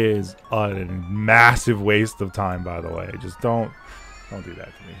 That is a massive waste of time, by the way. Just don't do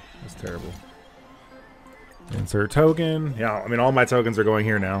that to me. That's terrible. Insert token. Yeah, I mean all my tokens are going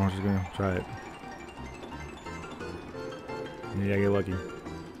here now. I'm just gonna try it. Yeah, get lucky.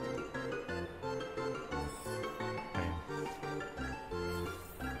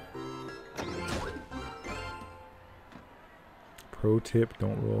 Pro tip,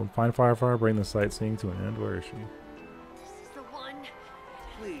 don't roll. Find Firefly, bring the sightseeing to an end. Where is she? This is the one.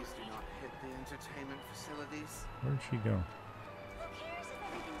 Please do not hit the entertainment facilities. Where did she go? Who cares if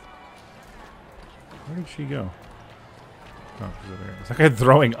everything's fine? Where did she go? Oh, she's over here. Is that guy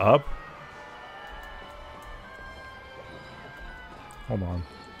throwing up? Hold on.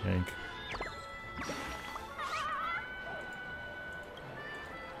 Yank.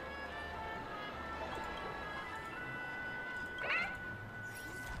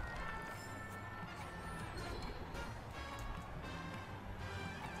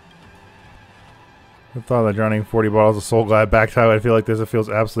 The thought of drowning 40 bottles of Soul Glide back to I feel like this. It feels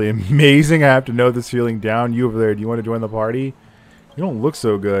absolutely amazing. I have to know this feeling down. You over there, do you want to join the party? You don't look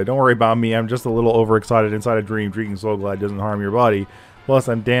so good. Don't worry about me. I'm just a little overexcited inside a dream. Drinking Soul Glide doesn't harm your body. Plus,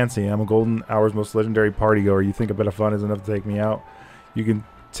 I'm dancing. I'm a Golden Hour's most legendary party goer. You think a bit of fun is enough to take me out? You can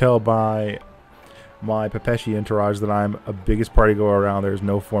tell by my Pepeshi entourage that I'm a biggest party goer around. There's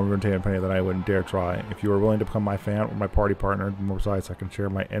no form of entertainment penny that I wouldn't dare try. If you are willing to become my fan or my party partner, besides I can share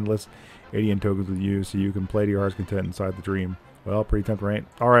my endless 80 tokens with you so you can play to your heart's content inside the dream. Well, pretty tempting, right?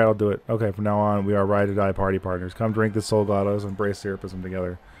 Alright, I'll do it. Okay, from now on, we are ride or die party partners. Come drink this Soul Glide. Let's embrace Serapism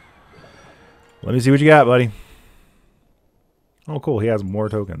together. Let me see what you got, buddy. Oh, cool. He has more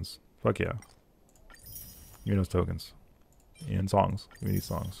tokens. Fuck yeah. Give me those tokens. And songs. Give me these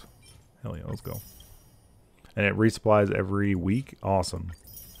songs. Hell yeah, let's go. And it resupplies every week. Awesome.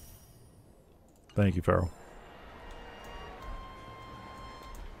 Thank you, Pharaoh.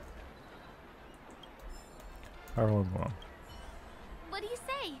 Pharaoh, what's going on? What do you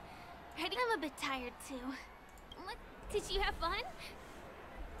say? I'm a bit tired too. What? Did you have fun?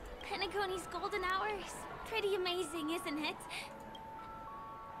 Penacony's golden hour is pretty amazing, isn't it?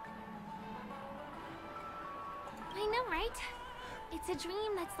 I know, right? It's a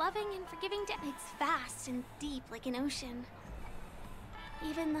dream that's loving and forgiving to... It's vast and deep like an ocean.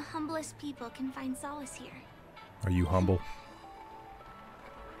 Even the humblest people can find solace here. Are you humble?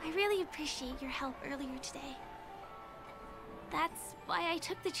 I really appreciate your help earlier today. That's why I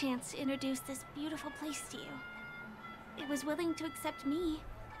took the chance to introduce this beautiful place to you. It was willing to accept me,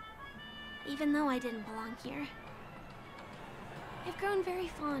 even though I didn't belong here. I've grown very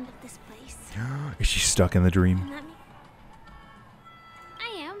fond of this place. Is she stuck in the dream? And that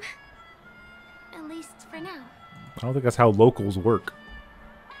I am. At least for now. I don't think that's how locals work.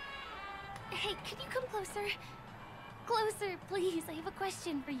 Hey, could you come closer? Closer, please. I have a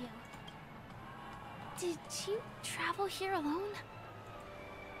question for you. Did you travel here alone?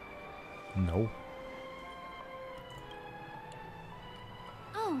 No.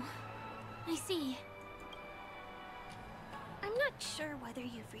 Oh, I see. I'm not sure whether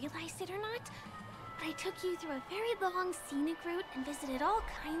you've realized it or not, but I took you through a very long scenic route and visited all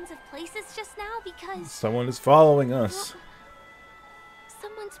kinds of places just now because... Someone is following us.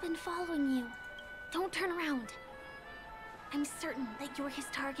 Someone's been following you. Don't turn around. I'm certain that you're his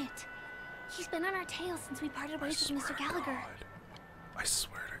target. He's been on our tail since we parted ways with Mr. Gallagher. I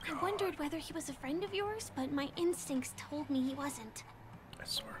swear to God. I wondered whether he was a friend of yours, but my instincts told me he wasn't. I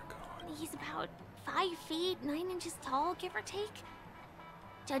swear to God. He's about 5 feet, 9 inches tall, give or take.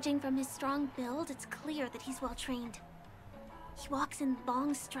 Judging from his strong build, it's clear that he's well trained. He walks in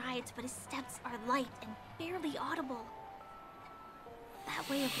long strides, but his steps are light and barely audible. That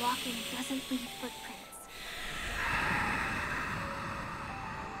way of walking doesn't leave footprints.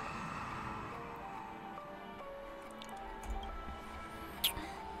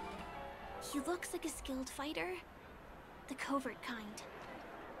 He looks like a skilled fighter, the covert kind.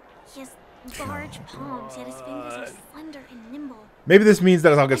 He has large palms, yet his fingers are slender and nimble. Maybe this means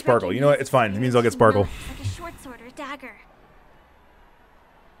that I'll get Sparkle. You know what? It's fine. It means I'll get Sparkle. Like a short sword or dagger.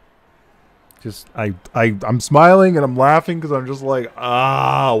 Just I'm smiling and I'm laughing because I'm just like,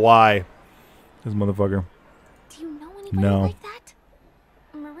 why? This motherfucker. Do you know anybody like that?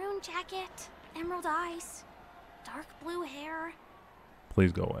 A maroon jacket, emerald eyes, dark blue hair.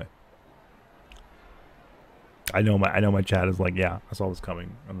 Please go away. I know my chat is like, yeah, I saw this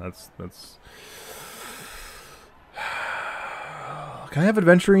coming, and that's. Can I have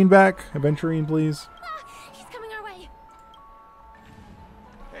Adventurine back? Adventurine, please. He's coming our way.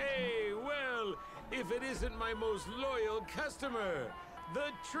 Hey, well, if it isn't my most loyal customer,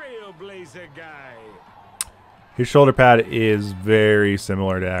 the Trailblazer guy. His shoulder pad is very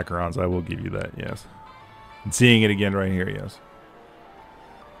similar to Acheron's. I will give you that. Yes. And seeing it again right here. Yes.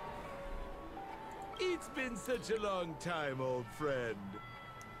 It's been such a long time, old friend.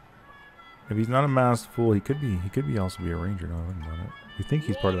 If he's not a masked fool, he could be also be a ranger. No, I think about it. We think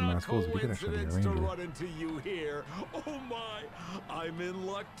he's part of the masked fools, but he could actually be a ranger. To run into you here. Oh my, I'm in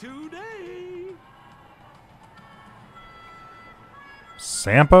luck today.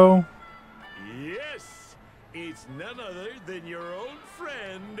 Sampo? Yes, it's none other than your old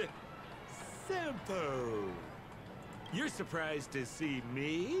friend, Sampo. You're surprised to see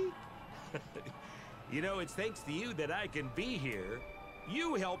me? You know, it's thanks to you that I can be here.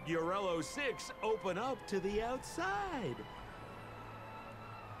 You helped Urello 6 open up to the outside.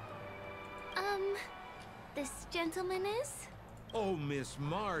 This gentleman is? Oh, Miss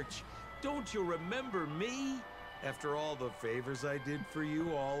March, don't you remember me? After all the favors I did for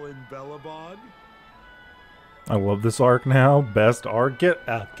you all in Bellabog? I love this arc now. Best arc. Get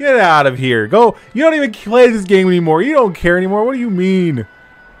out of here. Go. You don't even play this game anymore. You don't care anymore. What do you mean? You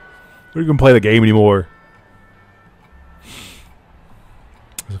don't even play the game anymore.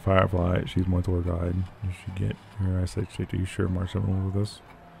 There's a Firefly. She's my tour guide. You should get her. I said, "Are you sure March with us?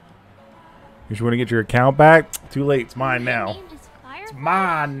 You should want to get your account back. Too late. It's mine now. It's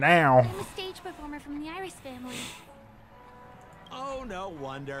mine now." I'm a stage performer from the Iris family. Oh, no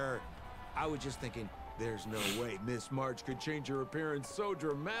wonder. I was just thinking, there's no way Miss March could change her appearance so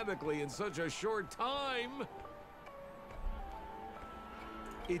dramatically in such a short time.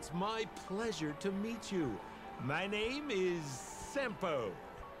 It's my pleasure to meet you. My name is Sampo,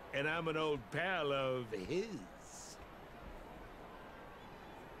 and I'm an old pal of his.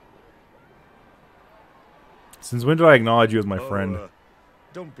 Since when did I acknowledge you as my friend?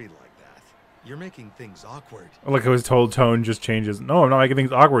 Don't be like that. You're making things awkward. Like I was told, tone just changes. No, I'm not making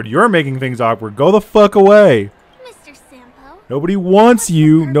things awkward. You're making things awkward. Go the fuck away. Mr. Sampo. Nobody wants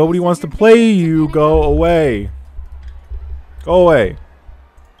you. Nobody wants to play you. Go away. Go away.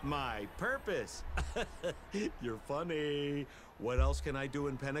 My purpose? You're funny. What else can I do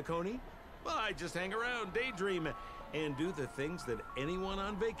in Penacony? Well, I just hang around, daydream, and do the things that anyone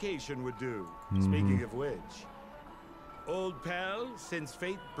on vacation would do. Speaking of which, Old pal, since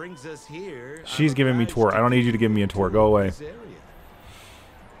fate brings us here, She's giving me tour. I don't need you to give me a tour. Go away.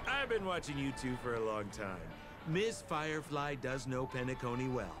 I've been watching you two for a long time. Miss Firefly does know Penacony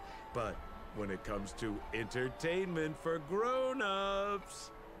well, but when it comes to entertainment for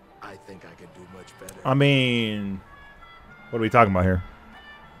grown-ups, I think I can do much better. I mean, what are we talking about here?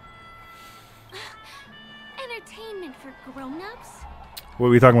 Entertainment for grown-ups? What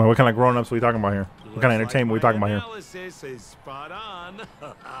are we talking about? What kind of grown-ups are we talking about here? What kind of entertainment are we talking about here? Analysis is spot on.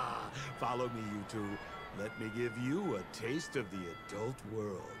 Follow me, you two. Let me give you a taste of the adult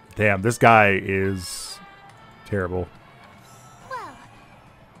world. Damn, this guy is terrible. Well,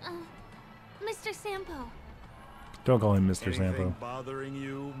 Mr. Sampo. Don't call him Mr. Anything Sampo. bothering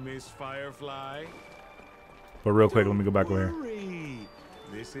you, Miss Firefly? But real quick, let me go back over here. Worry.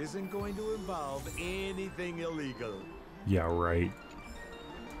 This isn't going to involve anything illegal. Yeah, right.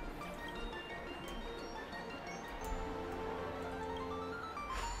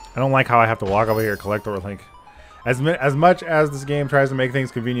 I don't like how I have to walk over here, collect or like, as much as this game tries to make things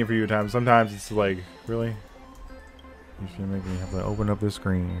convenient for you at times, sometimes it's like, really? You should make me have to open up this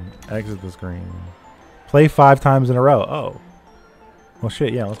screen, exit the screen, play 5 times in a row. Oh, well,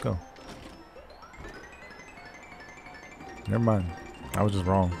 shit. Yeah, let's go. Never mind. I was just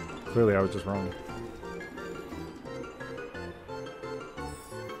wrong. Clearly, I was just wrong.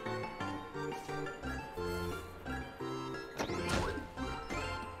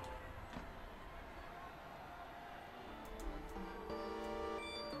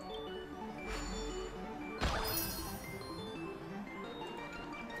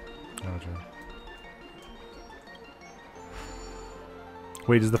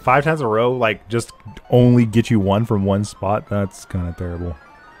 Wait, does the 5 times in a row like just only get you 1 from 1 spot? That's kind of terrible.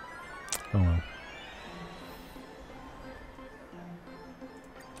 Oh well.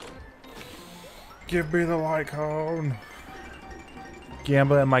 Give me the light cone.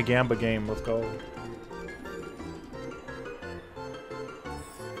 Gamba in my Gamba game. Let's go.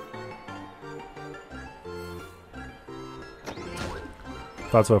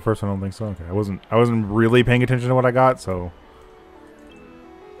 Thought so at first. I don't think so. Okay, I wasn't really paying attention to what I got, so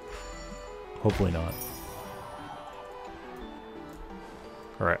hopefully not.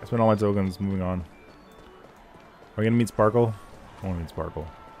 All right, I spent all my tokens. Moving on. Are we gonna meet Sparkle? I want to meet Sparkle.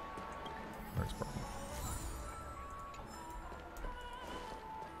 Where's Sparkle?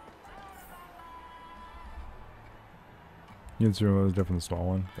 Yinzuro is different than the small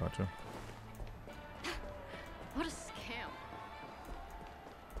one. Gotcha. What a scam.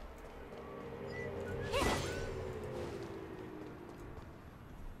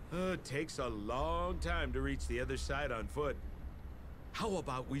 It takes a long time to reach the other side on foot. How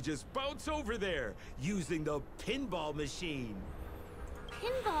about we just bounce over there using the pinball machine?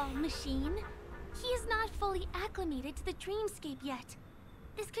 Pinball machine? He is not fully acclimated to the dreamscape yet.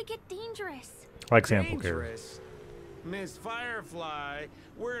 This could get dangerous. Like sample care. Dangerous? Miss Firefly,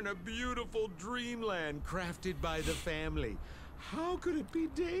 we're in a beautiful dreamland crafted by the family. How could it be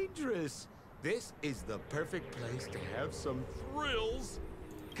dangerous? This is the perfect place to have some thrills.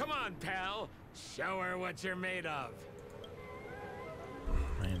 Come on, pal. Show her what you're made of.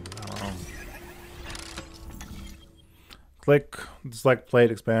 Click, select plate,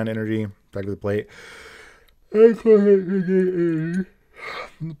 expand energy, back to the plate. The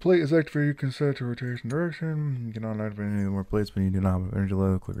plate is activated. You can set it to rotation direction. You cannot activate any more plates when you do not have energy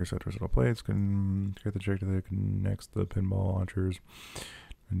level. Click or set to reset all plates. Can create the trajectory that connects the pinball launchers.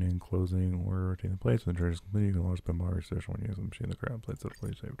 And then closing or rotating the plates. When the trajectory is complete, you can launch the pinball station when you use the machine. The crowd plates that are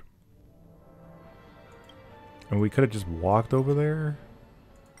plate saved. And we could have just walked over there.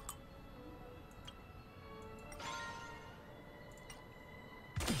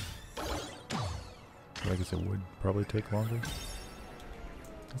 I guess it would probably take longer.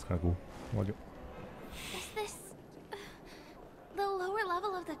 That's kind of cool. I like it. Is this the lower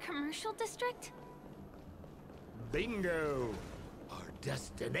level of the commercial district? Bingo! Our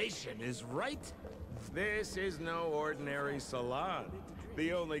destination is right. This is no ordinary salon.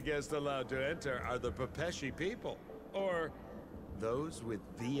 The only guests allowed to enter are the Pepeshi people, or those with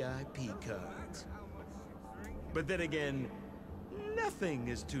VIP cards. But then again, nothing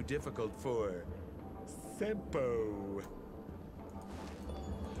is too difficult for Sempo.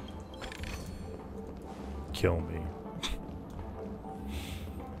 Kill me.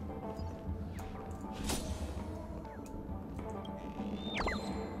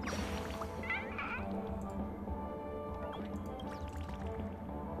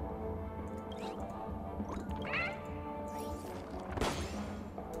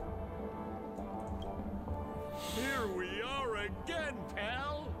 Here we are again,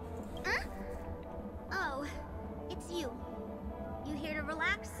 pal. Huh? Oh, it's you. to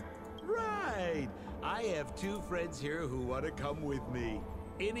relax? Right. I have 2 friends here who want to come with me.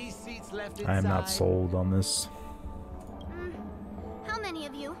 Any seats left inside? I am not sold on this. How many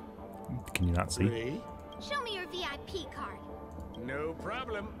of you? Can you not see? 3? Show me your VIP card. No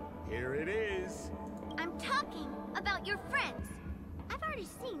problem. Here it is. I'm talking about your friends. I've already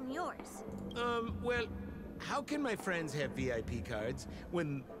seen yours. Well, how can my friends have VIP cards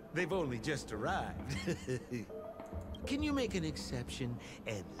when they've only just arrived? Can you make an exception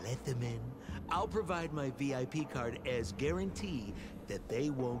and let them in? I'll provide my VIP card as guarantee that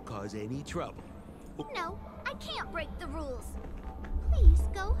they won't cause any trouble. No, I can't break the rules. Please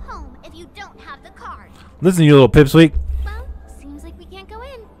go home if you don't have the card. Listen, you little pipsqueak. Well, seems like we can't go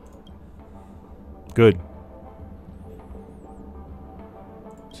in. Good.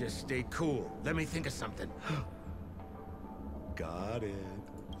 Just stay cool. Let me think of something. Got it.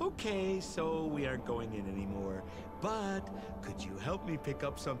 Okay, so we aren't going in anymore. But could you help me pick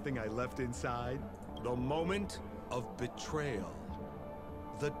up something I left inside? The moment of betrayal.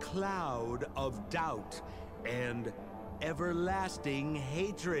 The cloud of doubt and everlasting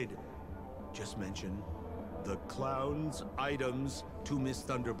hatred. Just mention the clown's items to Miss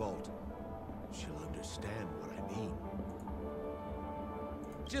Thunderbolt. She'll understand what I mean.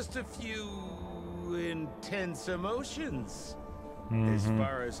 Just a few intense emotions. As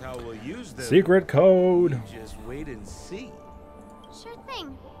far as how we'll use them, Secret code. you just wait and see. Sure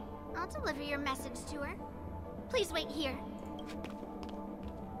thing. I'll deliver your message to her. Please wait here.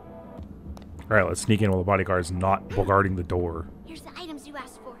 Alright, let's sneak in while the bodyguard's not guarding the door. Here's the items you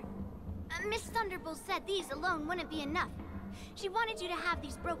asked for. Miss Thunderbolt said these alone wouldn't be enough. She wanted you to have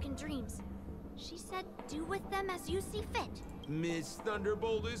these broken dreams. She said do with them as you see fit. Miss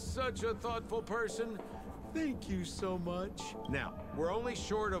Thunderbolt is such a thoughtful person. Thank you so much. Now, we're only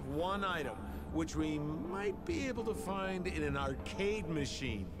short of 1 item, which we might be able to find in an arcade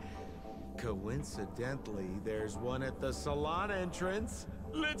machine. Coincidentally, there's one at the salon entrance.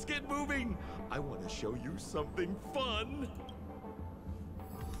 Let's get moving. I want to show you something fun.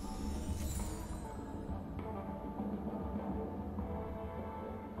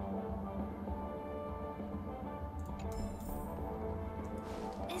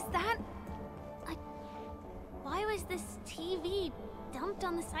 Is that... like... why was this TV dumped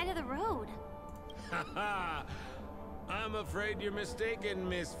on the side of the road? Haha! I'm afraid you're mistaken,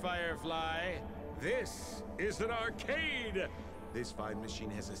 Miss Firefly. This is an arcade. This fine machine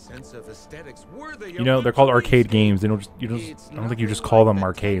has a sense of aesthetics worthy. You know, they're called arcade games. They don't just, I don't think you just call them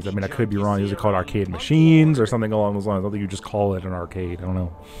arcades. I mean, I could be wrong. Usually called arcade machines or something along those lines. I don't think you just call it an arcade. I don't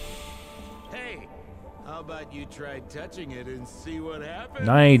know. Hey, how about you try touching it and see what happens?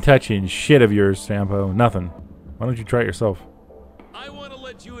 I ain't touching shit of yours, Sampo. Nothing. Why don't you try it yourself? I want to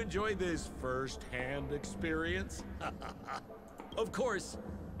let you enjoy this first-hand experience. Of course,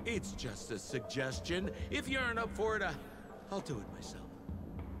 it's just a suggestion. If you aren't up for it, I'll do it myself.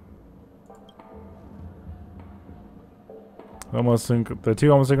 The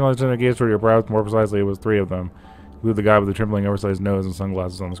 2 almost synchronized gates for your brows. More precisely, it was 3 of them. Include the guy with the trembling, oversized nose and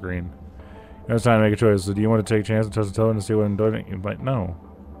sunglasses on the screen. Now it's time to make a choice. So do you want to take a chance and touch the telephone to see what I'm doing? But no.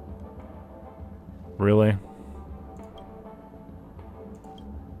 Really?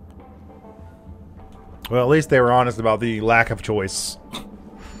 Well, at least they were honest about the lack of choice.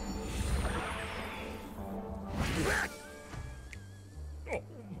 Wait,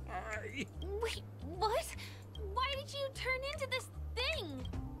 what? Why did you turn into this thing?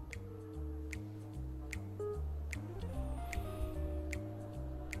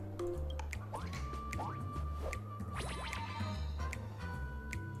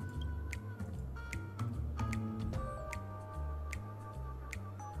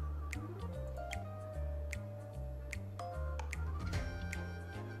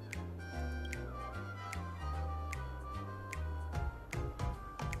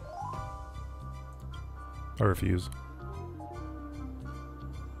 I refuse.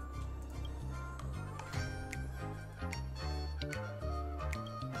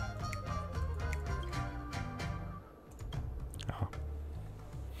 Oh.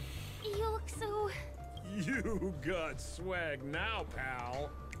 You look so... You got swag now,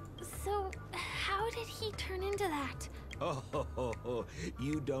 pal. So, how did he turn into that? Oh,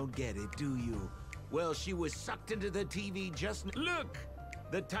 you don't get it, do you? Well, she was sucked into the TV just... Look!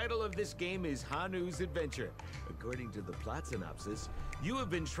 The title of this game is Hanu's Adventure. According to the plot synopsis, you have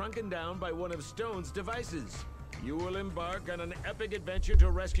been shrunken down by one of Stone's devices. You will embark on an epic adventure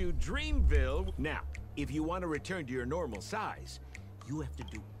to rescue Dreamville. Now, if you want to return to your normal size, you have to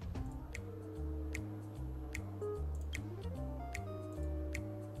do...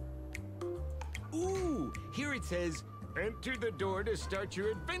 Ooh, here it says, Enter the door to start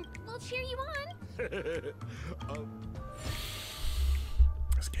your adventure. We'll cheer you on.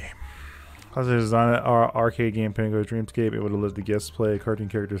 This game. Positive design our arcade game Penacony Dreamscape, able to let the guests play cartoon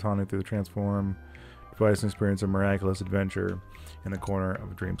characters haunting through the transform device and experience a miraculous adventure in the corner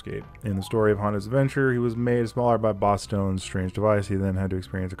of a dreamscape. In the story of Honda's adventure, he was made smaller by Boss Stone's strange device. He then had to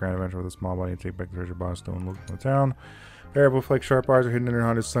experience a grand adventure with a small body and take back the treasure Boss Stone looked in the town. Variable flex sharp eyes are hidden under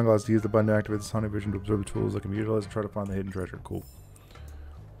Honda's sunglasses. Use the button to activate this Honda vision to observe the tools that can be utilized and try to find the hidden treasure. Cool.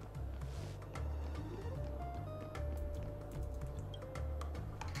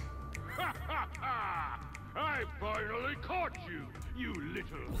 I finally caught you, you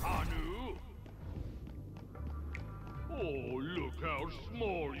little Hanu! Oh, look how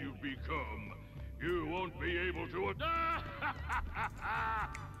small you've become. You won't be able to...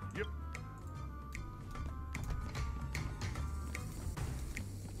 Yep.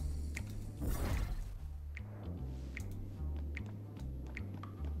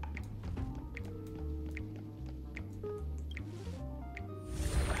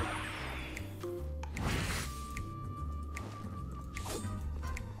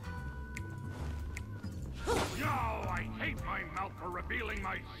 For revealing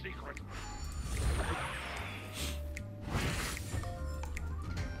my secret.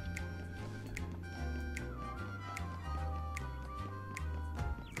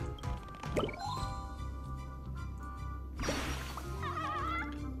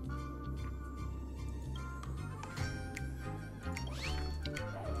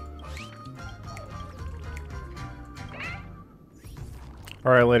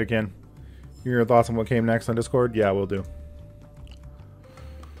 All right, later, Ken. Your thoughts on what came next on Discord? Yeah, we'll do.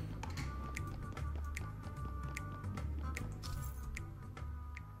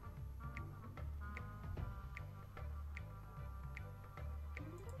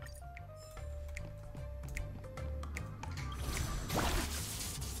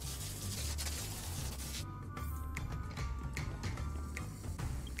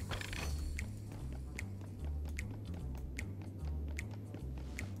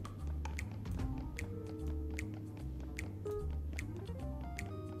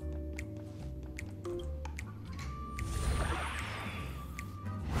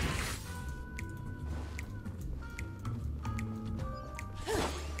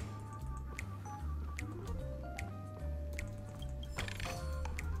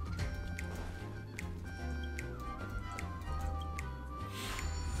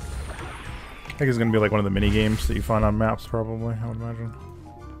 I think it's going to be like one of the mini games that you find on maps, probably, I would imagine.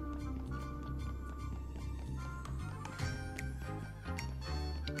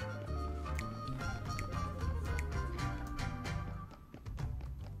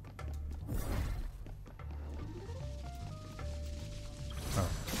 Oh.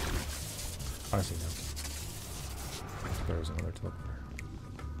 I see now. There's another teleporter.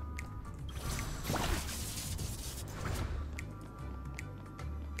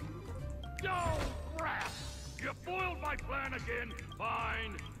 Plan again.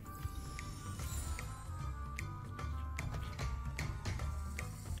 Fine.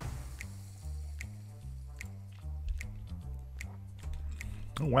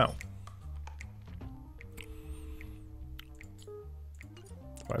 Oh wow.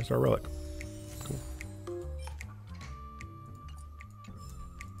 5-star relic. Cool.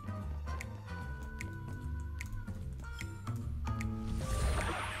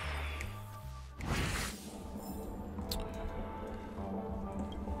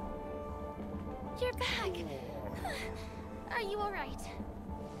 You're back. Are you all right?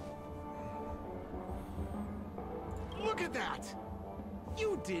 Look at that!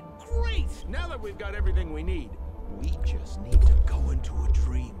 You did great! Now that we've got everything we need, we just need to go into a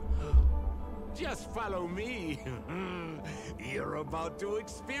dream. Just follow me. You're about to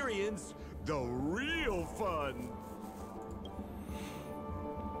experience the real fun.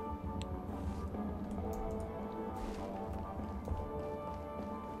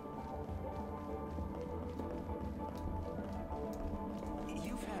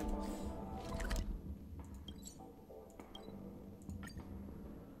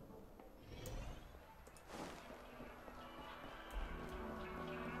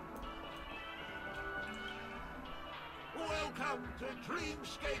 Welcome to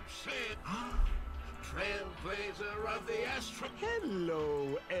Dreamscape Sid, Trailblazer of the Astro.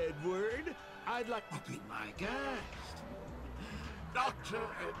 Hello, Edward. I'd like to be my guest. Dr.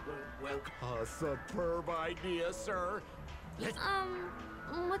 Edward, welcome. A superb idea, sir.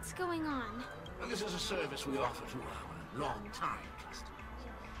 What's going on? This is a service we offer to our long-time customers.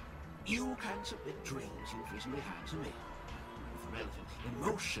 You can submit dreams you've recently had to me, with relevant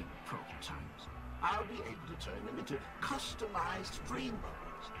emotion prototypes. I'll be able to turn them into customized dream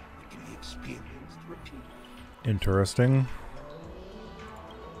bubbles that can be experienced repeatedly. Interesting.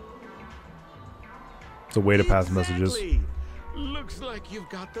 It's a way to pass messages. Looks like you've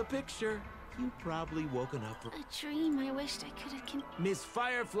got the picture. You've probably woken up from A dream I wished I could have Miss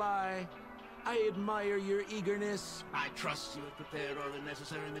Firefly, I admire your eagerness. I trust you have prepared all the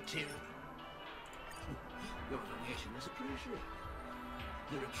necessary material. Your donation is appreciated.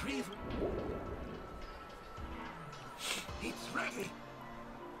 The retrieval. It's ready.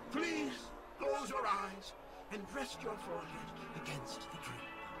 Please close your eyes and rest your forehead against the dream.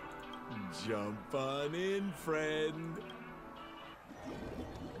 Jump on in, friend.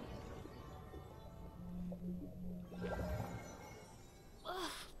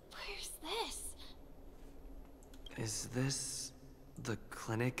 Where's this? Is this the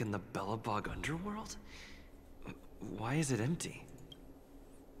clinic in the Bellabog underworld? Why is it empty?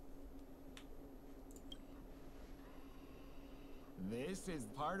 This is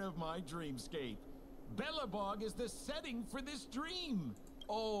part of my dreamscape. Bellabog is the setting for this dream.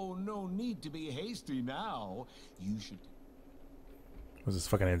 Oh, no need to be hasty now. You should... Was this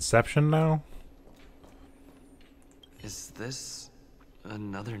fucking Inception now? Is this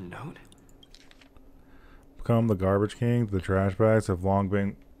another note? Become the garbage king. The trash bags have long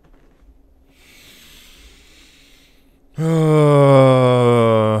been...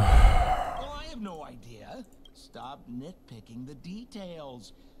 Well, I have no idea. Stop nitpicking the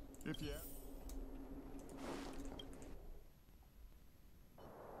details. If you...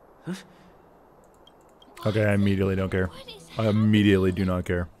 Okay, I immediately don't care. I immediately do not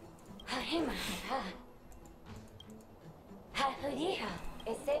care. I think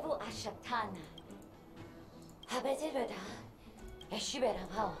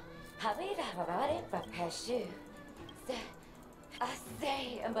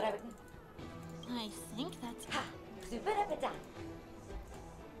that's...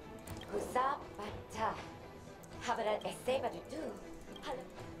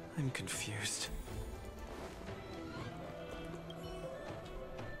 I'm confused.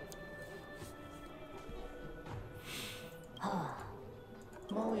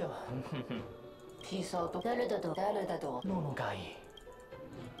 뭐요? 비서도 다르다도 노노가이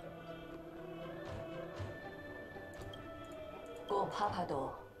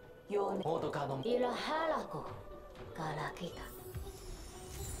꼬파파도 요 모두 가놈 일하라고 가라기다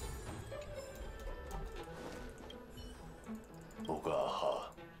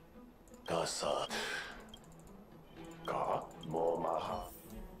우가하 가사 가 모마하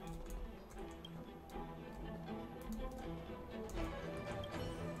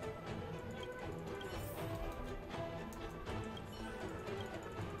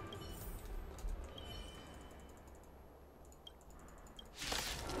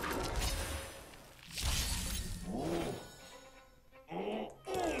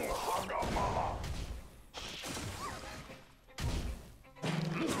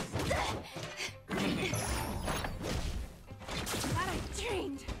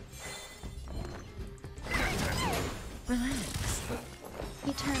Relax.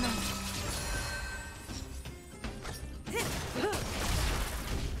 Eternal.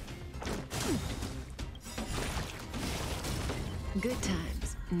 Good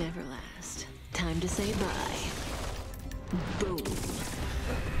times never last. Time to say bye. Boom.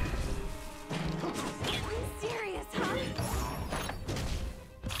 Getting serious, huh?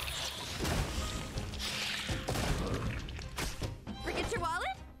 Forget your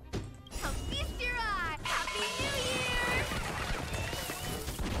wallet? I'll feast your eye. Happy New Year!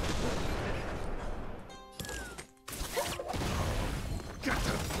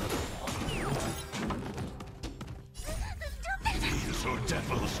 These are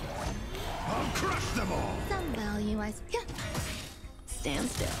devils. I'll crush them all. Some value, I... Stand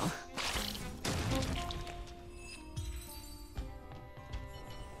still.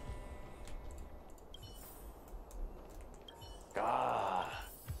 가.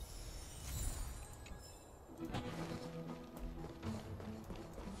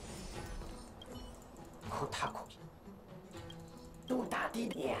 코타코기 또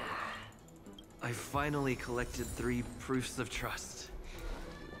다디야 I finally collected 3 proofs of trust.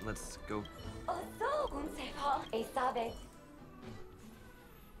 Let's go. 어서 공세파 에사베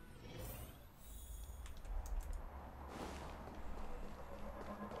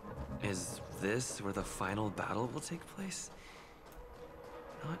Is this where the final battle will take place?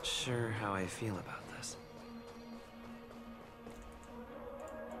 Not sure how I feel about this.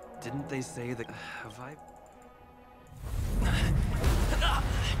 Didn't they say that... Have I...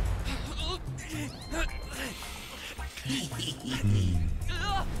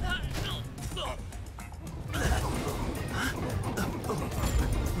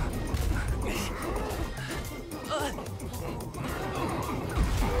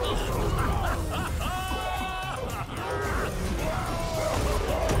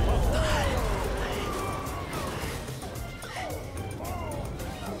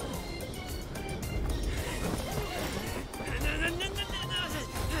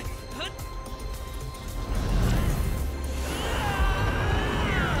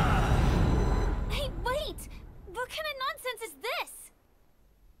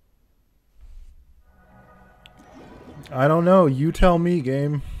 I don't know. You tell me,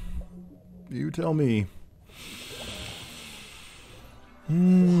 game. You tell me. A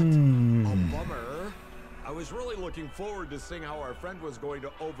bummer. I was really looking forward to seeing how our friend was going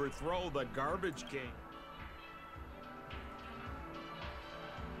to overthrow the Garbage King.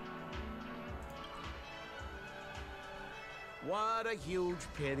 What a huge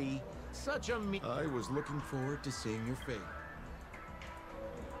pity. Such a I was looking forward to seeing your fate.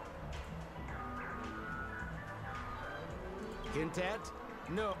 Quintet?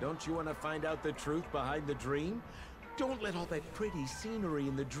 No. Don't you want to find out the truth behind the dream? Don't let all that pretty scenery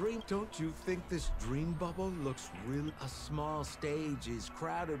in the dream. Don't you think this dream bubble looks real? A small stage is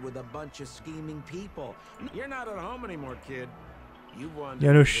crowded with a bunch of scheming people. You're not at home anymore, kid. You wandered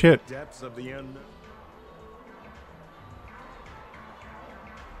Yeah, no shit. the depths of the unknown.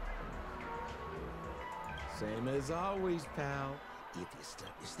 Same as always, pal. If you still,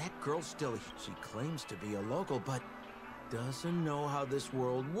 is that girl still? She claims to be a local, but doesn't know how this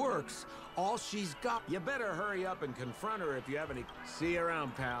world works. All she's got. You better hurry up and confront her if you have any. See you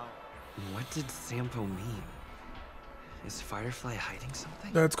around, pal. What did Sampo mean? Is Firefly hiding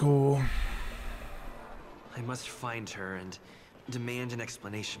something? That's cool. I must find her and demand an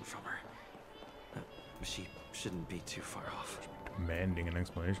explanation from her. She shouldn't be too far off. Demanding an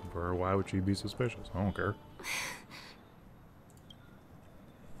explanation for her. Why would she be suspicious? I don't care.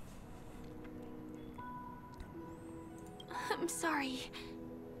 I'm sorry.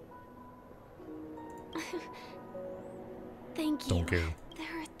 Thank you. Don't care.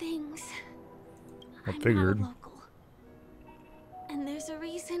 There are things. I figured. I'm not a local. And there's a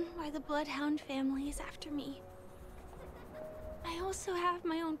reason why the Bloodhound family is after me. I also have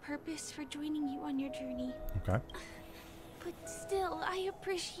my own purpose for joining you on your journey. Okay. But still, I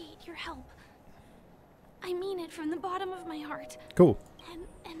appreciate your help. I mean it from the bottom of my heart. Cool.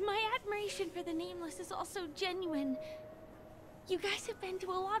 And my admiration for the Nameless is also genuine. You guys have been to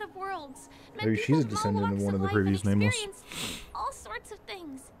a lot of worlds. Maybe she's a descendant of one of the previous Nameless. All sorts of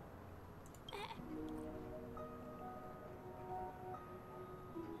things.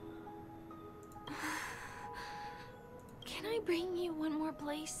 Can I bring you one more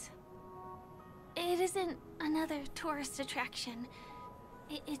place? It isn't another tourist attraction.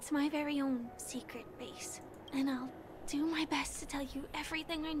 It's my very own secret base. And I'll do my best to tell you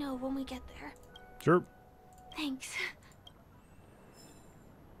everything I know when we get there. Sure. Thanks.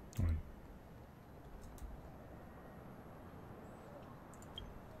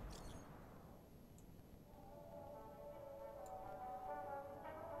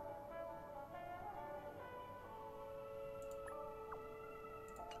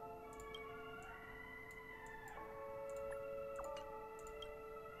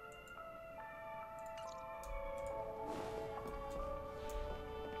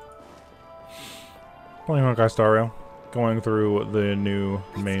 Playing Honkai Star Rail, going through the new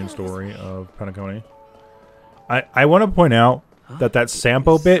main story of Penacony. I want to point out that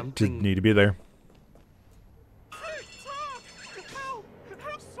Sampo bit didn't need to be there. Help!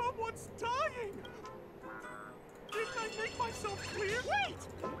 Someone's dying! Didn't I make myself clear? Wait!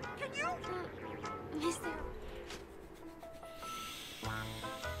 Can you? Mister.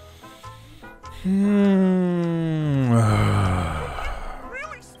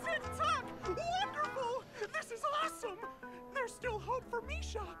 Really, TikTok! Wonderful! This is awesome! There's still hope for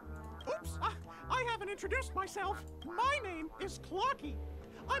Misha. Oops, I haven't introduced myself. My name is Clocky.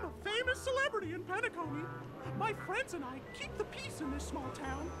 I'm a famous celebrity in Penacony. My friends and I keep the peace in this small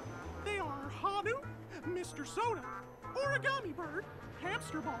town. They are Hanu, Mr. Soda, Origami Bird,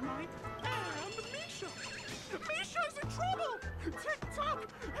 Hamster Ball Night, and Misha. Misha's in trouble! TikTok!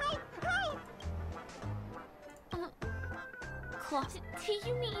 Help! Help! Do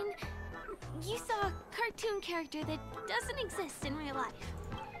you mean you saw a cartoon character that doesn't exist in real life?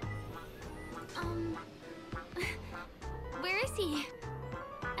 Where is he?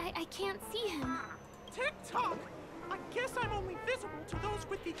 I can't see him. TikTok! I guess I'm only visible to those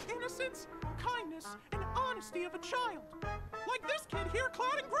with the innocence, kindness, and honesty of a child. Like this kid here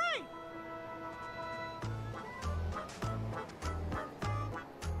clad in gray!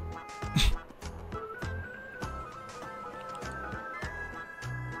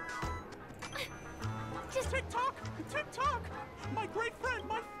 great friend,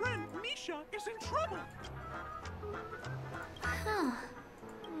 my friend Misha, is in trouble. Huh.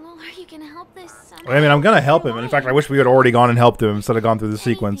 Well, are you gonna help this son? I mean, I'm gonna help him. And in fact, I wish we had already gone and helped him instead of gone through the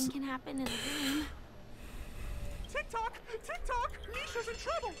sequence. Anything can happen in the room. Tick-tock! Tick-tock! Misha's in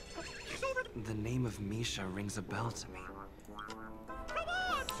trouble! He's over The name of Misha rings a bell to me.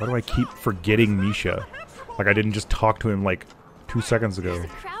 Why do I keep forgetting Misha? Like I didn't just talk to him like 2 seconds ago. There's a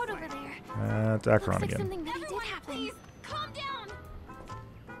crowd over there. That's Akron Looks like again. something that did happen. Please, calm down.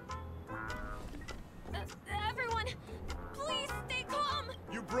 Everyone, please stay calm.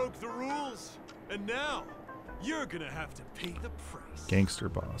 You broke the rules, and now you're gonna have to pay the price. Gangster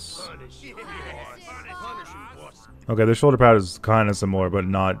boss. Punish you, boss. Okay, the shoulder pad is kind of similar, but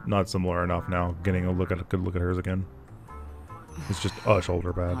not similar enough now. Getting a good look at hers again. It's just a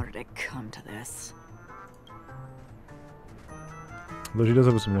shoulder pad. How did it come to this? Though she does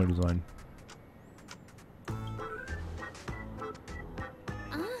have a similar design.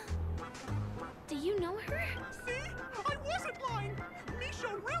 Do you know her? See? I wasn't lying!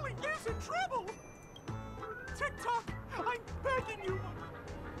 Misha really is in trouble! Tick-tock! I'm begging you!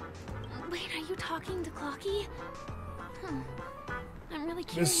 Wait, are you talking to Clocky? I'm really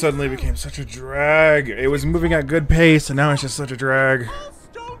curious. This suddenly became such a drag. It was moving at good pace, and now it's just such a drag. All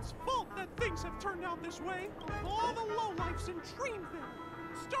Stone's fault that things have turned out this way. All the lowlifes in Dreamville.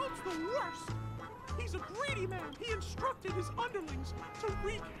 Stone's the worst. He's a greedy man. He instructed his underlings to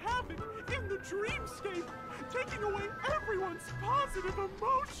wreak havoc in the dreamscape, taking away everyone's positive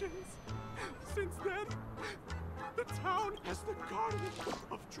emotions. Since then, the town has the guardian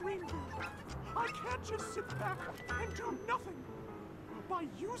of Dreamville. I can't just sit back and do nothing. By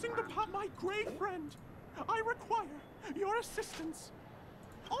using my gray friend, I require your assistance.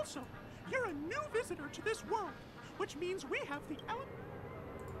 Also, you're a new visitor to this world, which means we have the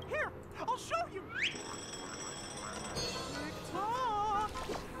Here, I'll show you. Tick-tock.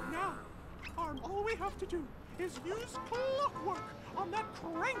 Now, all we have to do is use clockwork on that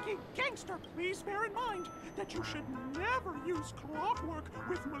cranky gangster. Please bear in mind that you should never use clockwork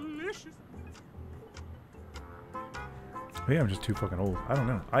with malicious. Maybe I'm just too fucking old. I don't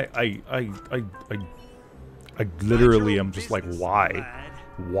know. I literally am just like, why?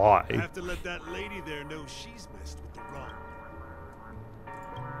 Why? I have to let that lady there know she's messed with the wrong.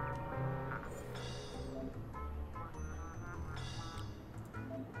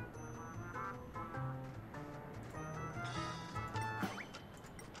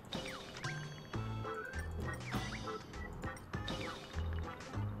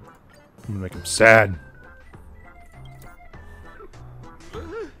 I'm gonna make him sad.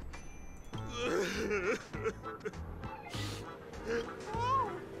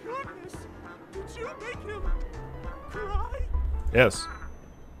 Oh, goodness! Did you make him cry? Yes.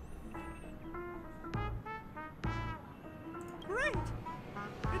 Great!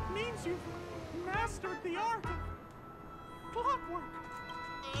 It means you've mastered the art of clockwork.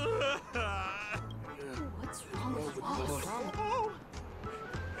 What's wrong with Wallace? Oh,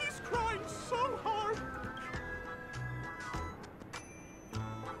 he's crying so hard.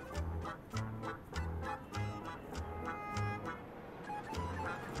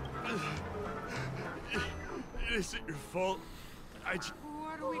 It isn't your fault.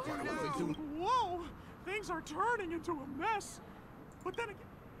 What do we do now? Whoa! Things are turning into a mess. But then again.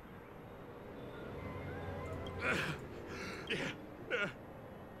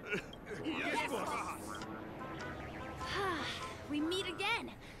 We meet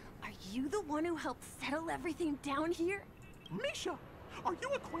again. Are you the one who helped settle everything down here? Misha, are you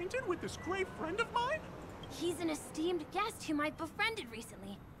acquainted with this great friend of mine? He's an esteemed guest whom I befriended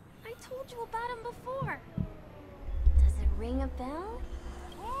recently. I told you about him before. Does it ring a bell?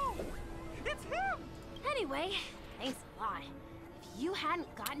 Oh, it's him! Anyway, thanks a lot. If you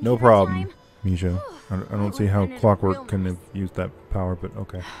hadn't gotten No here in problem, time, Misha. I don't see how clockwork can have used that power, but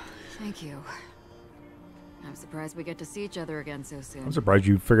okay. Thank you. I'm surprised we get to see each other again so soon. I'm surprised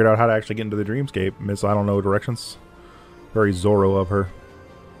you figured out how to actually get into the dreamscape, Miss I don't know directions. Very Zorro of her.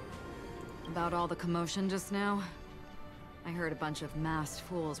 About all the commotion just now, I heard a bunch of masked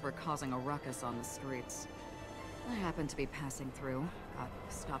fools were causing a ruckus on the streets. I happened to be passing through, got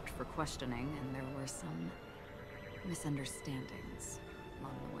stopped for questioning, and there were some misunderstandings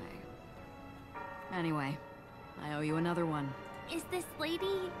along the way. Anyway, I owe you another one. is this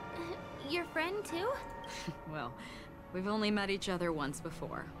lady your friend too? Well, we've only met each other once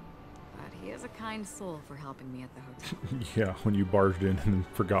before. But he is a kind soul for helping me at the hotel. Yeah, when you barged in and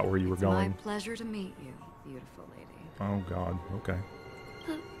forgot where you were going. My pleasure to meet you, beautiful lady. Oh god, okay.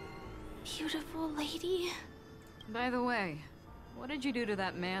 Beautiful lady. By the way, what did you do to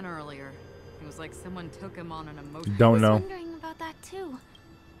that man earlier? It was like someone took him on an emotional... Don't know. I was wondering about about that too.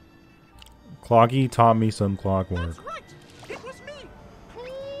 Clocky taught me some clockwork. That's right! It was me!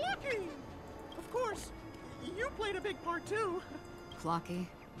 Clocky! Of course, you played a big part too. Clocky?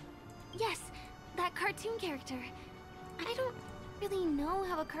 Yes, that cartoon character. I don't really know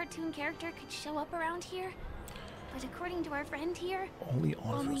how a cartoon character could show up around here. But according to our friend here, Only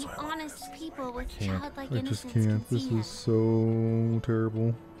honest people with Can't. childlike I just innocence can't. can This see is him. so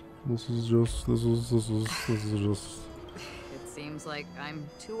terrible. This is just. It seems like I'm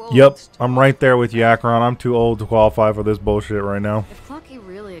too old. Yep, I'm right there with you, Akron. I'm too old to qualify for this bullshit right now. If Clocky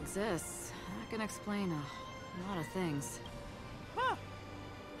really exists, that can explain a lot of things. Huh.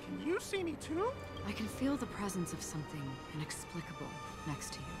 Can you see me too? I can feel the presence of something inexplicable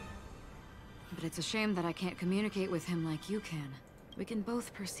next to you. But it's a shame that I can't communicate with him like you can. We can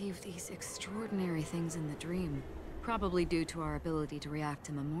both perceive these extraordinary things in the dream, probably due to our ability to react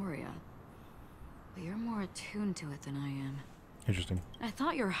to Memoria. But you're more attuned to it than I am. Interesting. I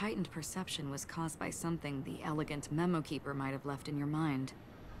thought your heightened perception was caused by something the elegant memo keeper might have left in your mind.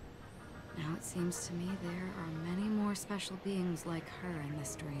 Now it seems to me there are many more special beings like her in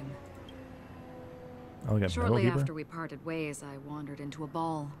this dream. Shortly after we parted ways, I wandered into a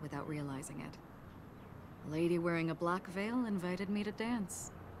ball without realizing it. A lady wearing a black veil invited me to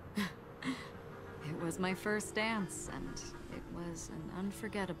dance. It was my first dance, and it was an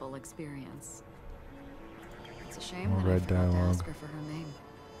unforgettable experience. It's a shame that I forgot to ask her for her name.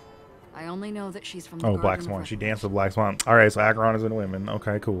 I only know that she's from the Garden Black of Swan. She danced with Black Swan. All right, so Akron is into women.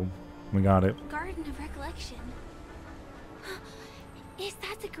 Okay, cool. We got it. Garden of Recollection. Is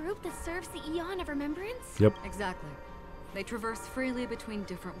that the group that serves the Eon of Remembrance? Yep. Exactly. They traverse freely between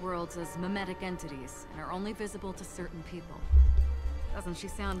different worlds as mimetic entities and are only visible to certain people. Doesn't she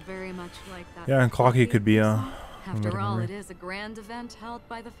sound very much like that? Yeah, and Clocky could be a. After all, it is a grand event held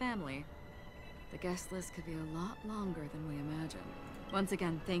by the family. The guest list could be a lot longer than we imagine. Once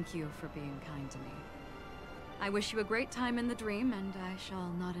again, thank you for being kind to me. I wish you a great time in the dream, and I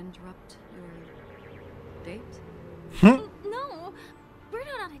shall not interrupt your date. No, we're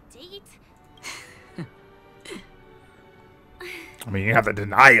not on a date. I mean, you have to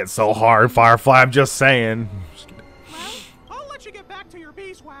deny it so hard, Firefly. I'm just saying. Well, I'll let you get back to your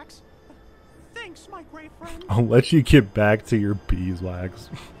beeswax. Thanks, my great friend. I'll let you get back to your beeswax.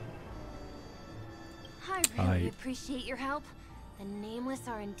 I really appreciate your help. The Nameless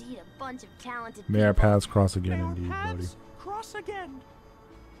are indeed a bunch of talented May our people. paths cross again, May our indeed, buddy. paths cross again.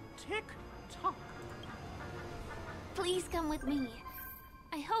 Tick tock. Please come with me.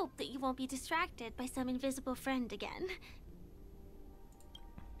 I hope that you won't be distracted by some invisible friend again.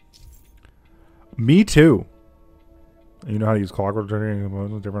 Me too. You know how to use clockwork turning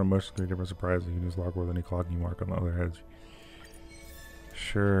different emotions, different surprises. You can use clockwork with any clocking mark on the other edge.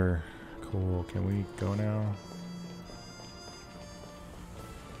 Sure. Cool. Can we go now?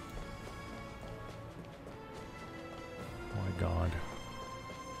 Oh my god.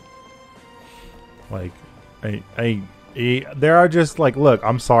 Like, there are just like, look,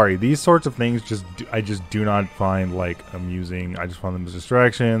 I'm sorry. These sorts of things I just do not find like amusing. I just find them as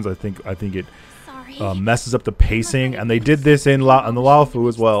distractions. I think it messes up the pacing, and they did this in the Laofu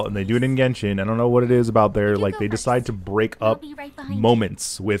as well, and they do it in Genshin. I don't know what it is about there. Like, they decide to break up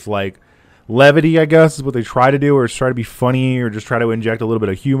moments with like levity, I guess, is what they try to do, or just try to be funny, or just try to inject a little bit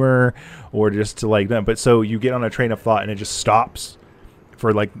of humor, or just to like that. But so you get on a train of thought, and it just stops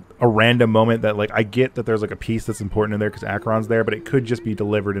for like a random moment that, like, I get that there's like a piece that's important in there because Akron's there, but it could just be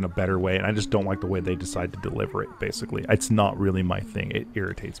delivered in a better way, and I just don't like the way they decide to deliver it. Basically, it's not really my thing. It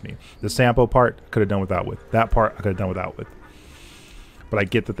irritates me. The sample part I could have done without with. That part I could have done without with. But I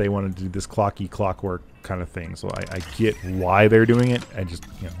get that they wanted to do this clockwork kind of thing, so I get why they're doing it. I just,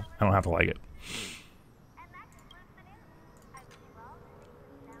 you know, I don't have to like it.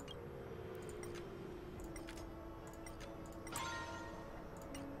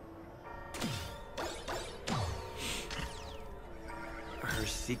 Her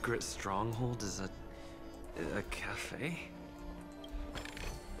secret stronghold is a cafe?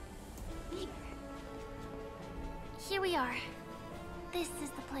 Here we are. This is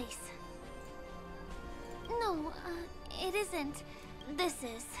the place. No, it isn't. This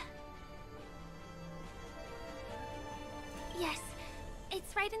is. Yes,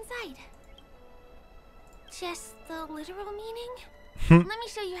 it's right inside. Just the literal meaning? Let me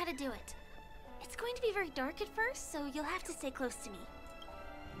show you how to do it. It's going to be very dark at first, so you'll have to stay close to me.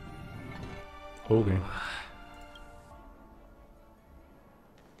 Okay.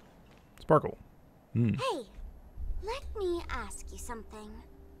 Sparkle. Hey, let me ask you something.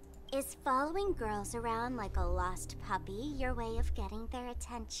 Is following girls around like a lost puppy your way of getting their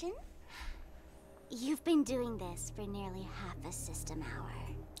attention? You've been doing this for nearly half a system hour.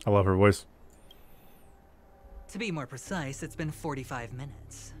 I love her voice. To be more precise, it's been 45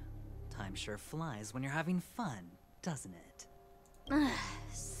 minutes. Time sure flies when you're having fun, doesn't it? Ugh,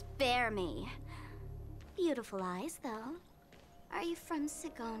 spare me. Beautiful eyes, though. Are you from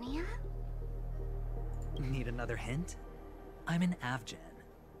Sigonia? Need another hint? I'm an Avgen.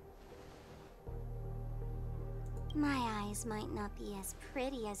 My eyes might not be as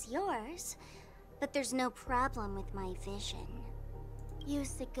pretty as yours, but there's no problem with my vision. You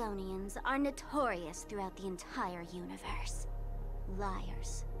Sigonians are notorious throughout the entire universe.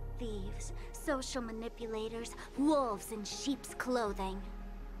 Liars, thieves, social manipulators, wolves in sheep's clothing.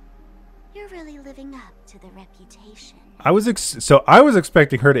 You're really living up to the reputation. I was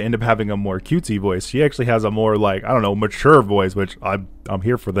expecting her to end up having a more cutesy voice. She actually has a more, like, I don't know, mature voice, which I'm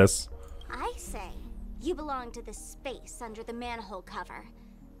here for this. I say, you belong to the space under the manhole cover,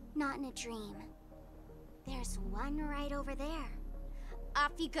 not in a dream. There's one right over there.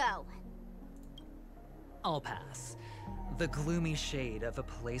 Off you go. I'll pass. The gloomy shade of a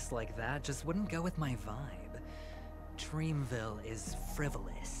place like that just wouldn't go with my vibe. Dreamville is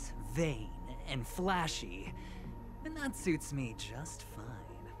frivolous, vain, and flashy, and that suits me just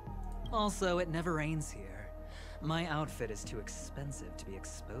fine. Also, it never rains here. My outfit is too expensive to be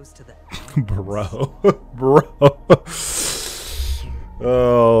exposed to the Bro.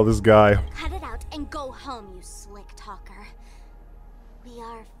 Oh, this guy. Cut it out and go home, you slick talker. We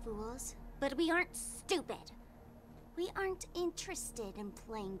are fools, but we aren't stupid. We aren't interested in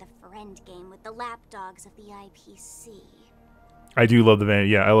playing the friend game with the lapdogs of the IPC. I do love the vanity.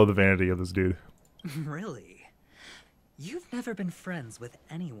 Yeah, I love the vanity of this dude. Really? You've never been friends with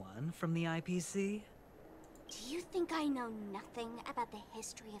anyone from the IPC? Do you think I know nothing about the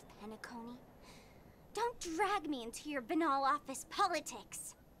history of Penacony? Don't drag me into your banal office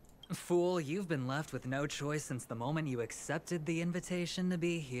politics. Fool, you've been left with no choice since the moment you accepted the invitation to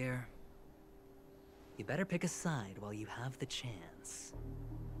be here. You better pick a side while you have the chance.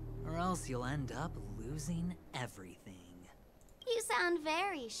 Or else you'll end up losing everything. You sound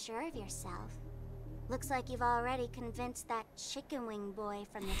very sure of yourself. Looks like you've already convinced that chicken wing boy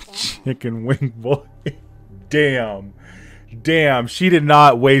from the family. Chicken wing boy. Damn. Damn, she did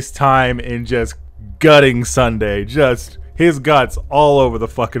not waste time in just gutting Sunday. Just his guts all over the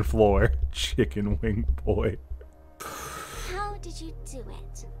fucking floor. Chicken wing boy. How did you do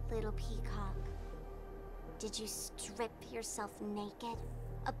it, little peacock? Did you strip yourself naked,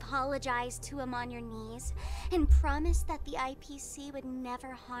 apologize to him on your knees, and promise that the IPC would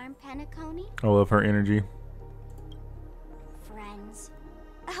never harm Penacony? I love her energy. Friends?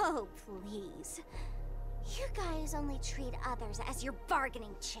 Oh, please. You guys only treat others as your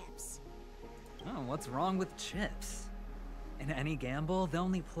bargaining chips. Oh, what's wrong with chips? In any gamble, the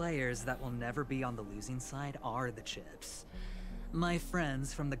only players that will never be on the losing side are the chips. My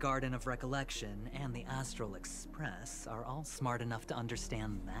friends from the Garden of Recollection and the Astral Express are all smart enough to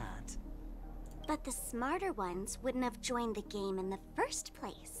understand that. But the smarter ones wouldn't have joined the game in the first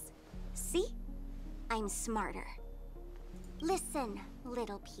place. See? I'm smarter. Listen,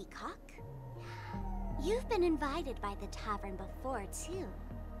 little peacock. You've been invited by the tavern before, too.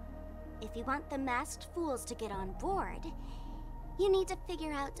 If you want the masked fools to get on board, you need to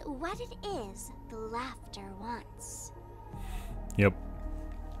figure out what it is the laughter wants. Yep.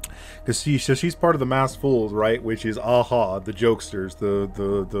 Because she's part of the masked fools, right? Which is aha, the jokesters.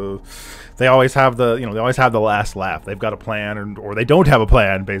 They always have the they always have the last laugh. They've got a plan, or they don't have a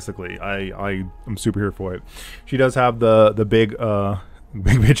plan. Basically, I'm super here for it. She does have the big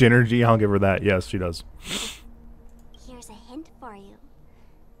bitch energy. I'll give her that. Yes, she does. Here's a hint for you.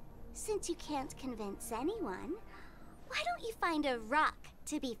 Since you can't convince anyone, why don't you find a rock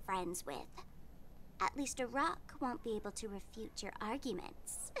to be friends with? At least a rock won't be able to refute your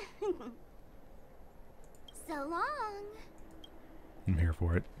arguments. So long. I'm here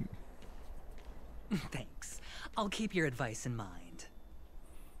for it. Thanks. I'll keep your advice in mind.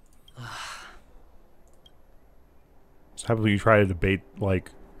 So how about you try to debate like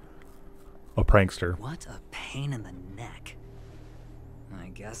a prankster? What a pain in the neck. I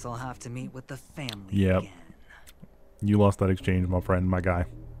guess I'll have to meet with the family Yep. again. You lost that exchange, my friend, my guy.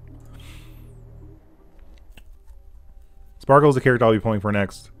 Sparkle's the character I'll be playing for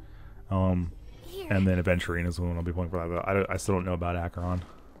next. And then Adventuring is the one I'll be playing for that. I still don't know about Acheron.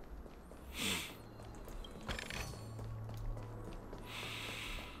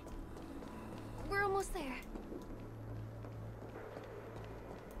 We're almost there.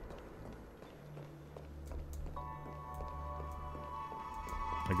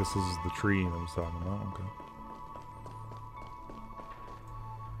 I guess this is the tree that I was talking about. Okay.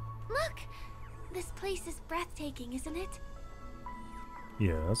 Look! This place is breathtaking, isn't it?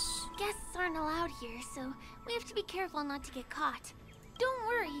 Yes. Guests aren't allowed here, so we have to be careful not to get caught. Don't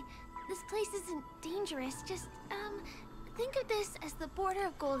worry, this place isn't dangerous. Just, think of this as the border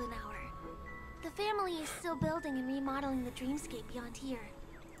of Golden Hour. The family is still building and remodeling the dreamscape beyond here.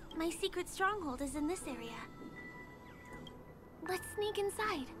 My secret stronghold is in this area. Let's sneak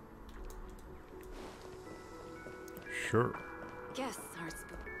inside. Sure. Guests are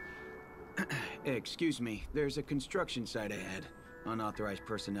Excuse me, there's a construction site ahead. Unauthorized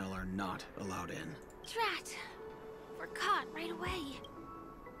personnel are not allowed in. Drat! We're caught right away.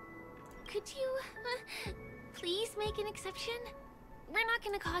 Could you, please make an exception? We're not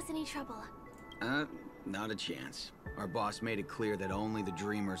gonna cause any trouble. Not a chance. Our boss made it clear that only the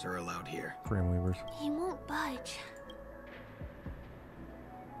dreamers are allowed here. Frame weavers. He won't budge.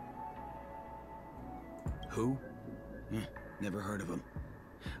 Who? Never heard of him.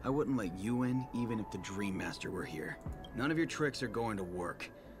 I wouldn't let you in, even if the Dream Master were here. None of your tricks are going to work.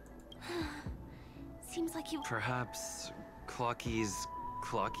 Seems like you... Perhaps Clocky's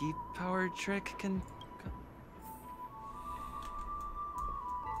Clocky power trick can...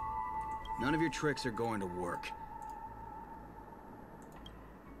 None of your tricks are going to work.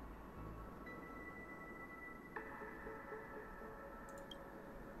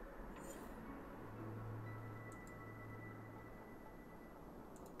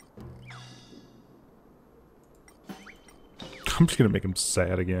 I'm just gonna make him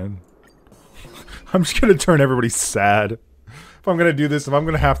sad again. I'm just gonna turn everybody sad. If I'm gonna do this, if I'm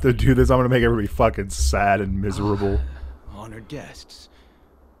gonna have to do this, I'm gonna make everybody fucking sad and miserable. Honored guests,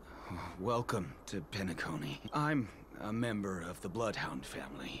 welcome to Penacony. I'm a member of the Bloodhound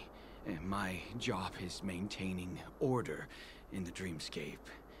family, and my job is maintaining order in the dreamscape.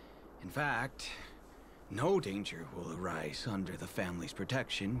 In fact, no danger will arise under the family's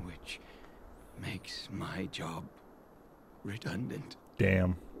protection, which makes my job redundant.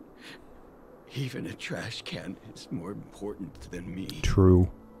 Damn. Even a trash can is more important than me. True.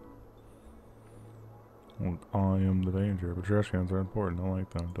 Well, I am the danger, but trash cans are important. I like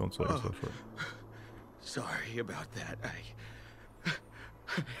them. Don't say so short. Sorry about that.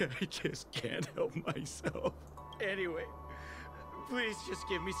 I just can't help myself. Anyway, please just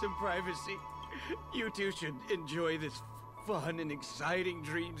give me some privacy. You two should enjoy this fun and exciting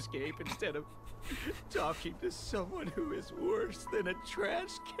dreamscape instead of talking to someone who is worse than a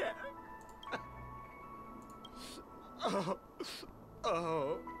trash can.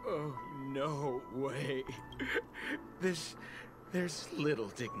 Oh, no way. There's little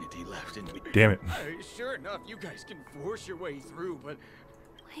dignity left in me. Damn it. Sure enough, you guys can force your way through, but...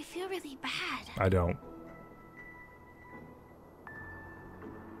 I feel really bad. I don't.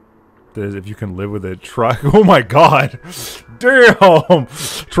 If you can live with it, try. Oh my god. Damn.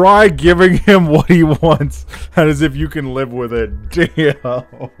 Try giving him what he wants. And as if you can live with it.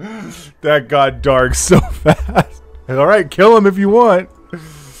 Damn. That got dark so fast. Alright, kill him if you want.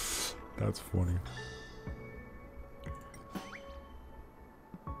 That's funny.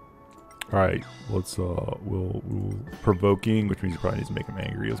 Alright, let's, we'll provoking, which means you probably need to make him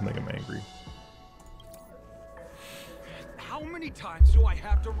angry. Let's make him angry. How many times do I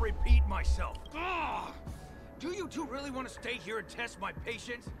have to repeat myself? Ugh! Do you two really want to stay here and test my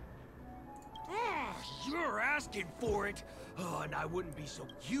patience? Ugh, you're asking for it. Oh, and I wouldn't be so...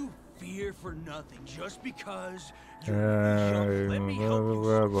 You fear for nothing just because you're young. Let me help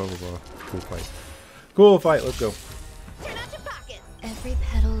you. Cool fight. Cool fight, let's go. Every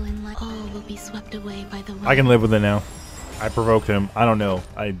petal in life, all will be swept away by the wind. I can live with it now. I provoked him. I don't know.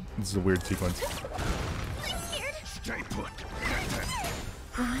 This is a weird sequence. Stay put.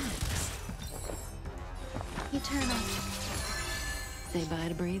 Relax. You turn off. Say bye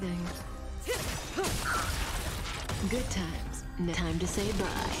to breathing. Good times. Time to say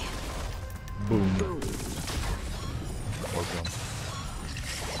bye. Boom. Boom.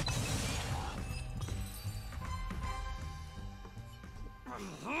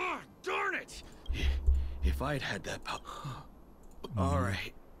 Darn it! If I'd had that power...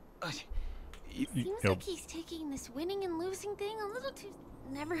 Alright. Seems like he's taking this winning and losing thing a little too...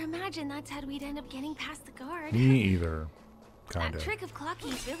 Never imagined that's how we'd end up getting past the guard. Me either. Kinda. That trick of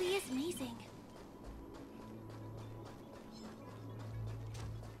Clocky's really is amazing.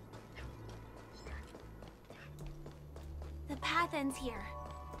 The path ends here.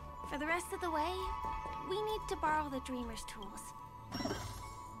 For the rest of the way, we need to borrow the Dreamer's tools.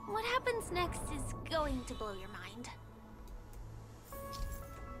 What happens next is going to blow your mind.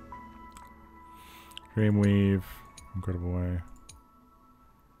 Dreamweave. Incredible way.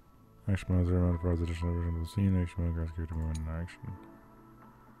 Action mode 0 modifies additional version of the scene. Action mode grabs character movement in action.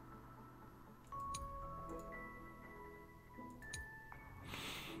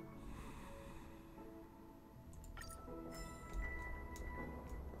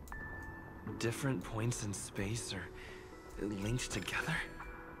 different points in space are linked together?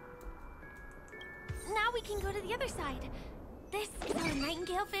 Now we can go to the other side. This is how the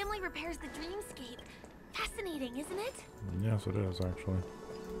Nightingale family repairs the dreamscape. Fascinating, isn't it? Yes, it is, actually.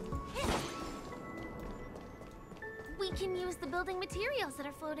 We can use the building materials that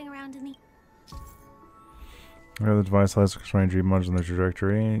are floating around in the... Where the device has constrain dream modules in the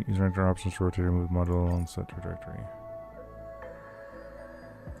trajectory. Use enter options to rotate or move module on set trajectory.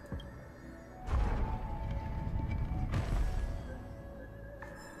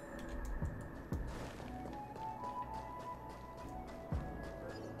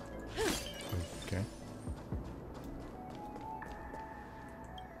 Okay.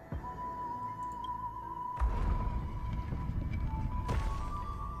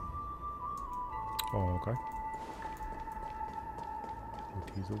 Oh, okay.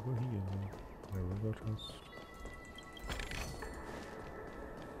 He's over here. There we go, trust.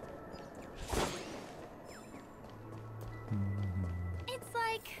 It's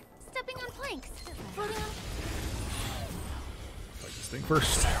like stepping on planks, floating on... Fight this thing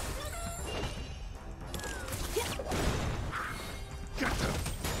first.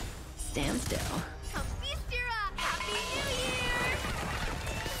 Stand still. Come feast your up! Happy New Year!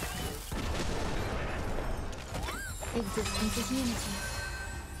 Existence is unity.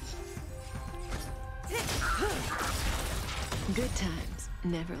 Good times,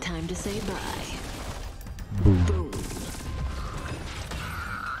 never. Time to say bye. Boom. Boom.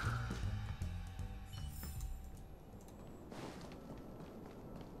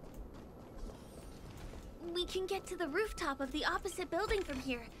 We can get to the rooftop of the opposite building from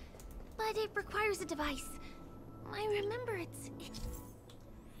here, but it requires a device. I remember it's...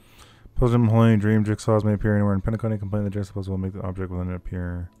 Puzzle holding dream jigsaws may appear anywhere in Penacony. Complaining the jigsaw puzzle will make the object within it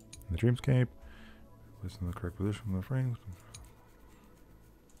appear in the dreamscape. Place in the correct position from the frames.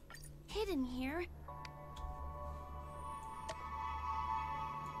 hidden here.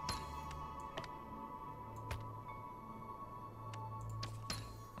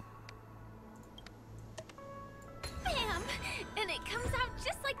 Bam! And it comes out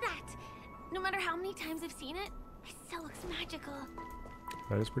just like that. No matter how many times I've seen it, it still looks magical.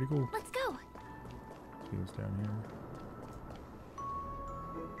 That is pretty cool. Let's go. See what's down here.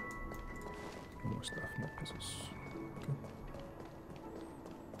 More stuff, more puzzles. Okay.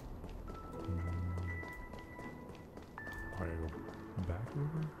 Probably go back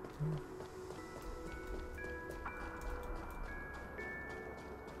over.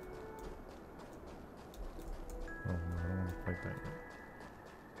 Oh, no, I don't want to fight that yet.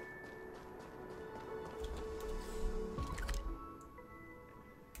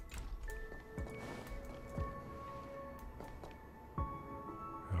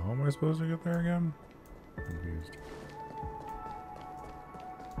 How am I supposed to get there again? Confused.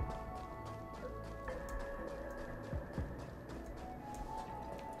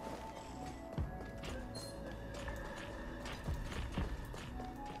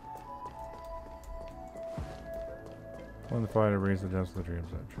 When the fighter brings the depths of the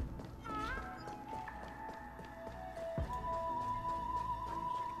dream's edge.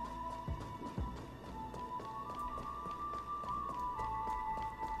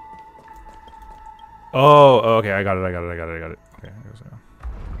 Oh, okay, I got it. Okay,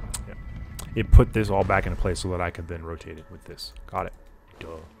 yeah. It put this all back into place so that I could then rotate it with this. Got it.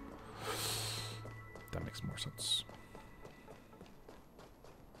 Duh. That makes more sense.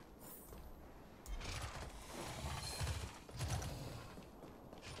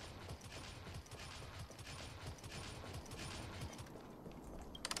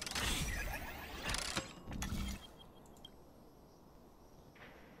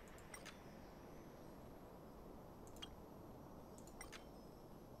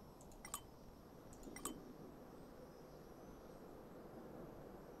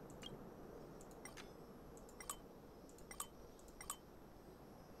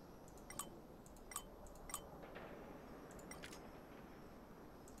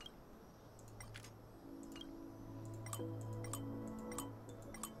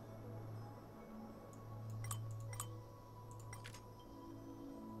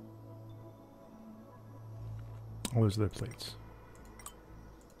 Oh, there's the plates.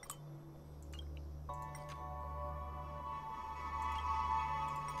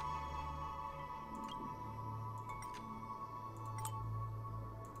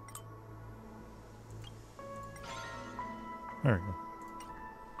 There we go.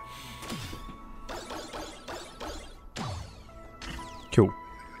 Cool.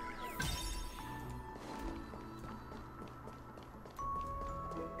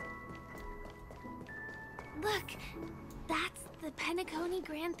 Look, that's the Penacony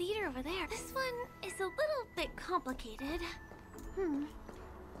Grand Theater over there. This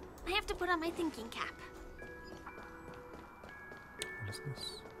have to put on my thinking cap. What is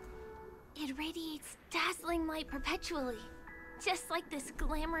this? It radiates dazzling light perpetually, just like this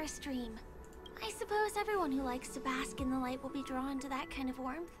glamorous dream. I suppose everyone who likes to bask in the light will be drawn to that kind of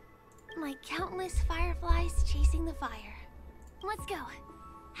warmth. Like countless fireflies chasing the fire. Let's go.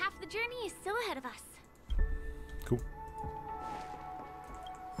 Half the journey is still ahead of us. Cool.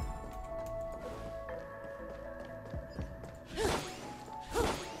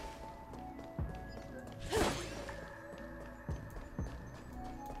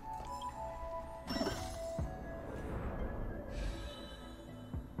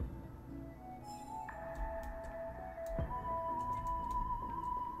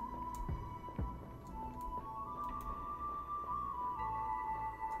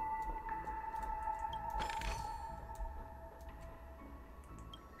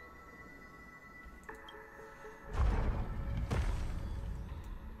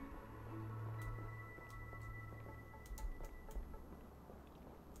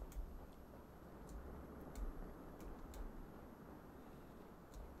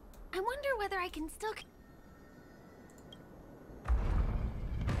 I wonder whether I can still...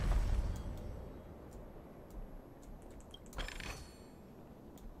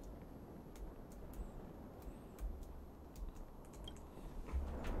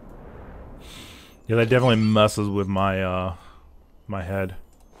 Yeah, that definitely messes with my my head.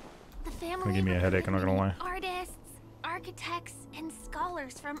 The family Gonna give me a headache, I'm not gonna lie. Artists, architects, and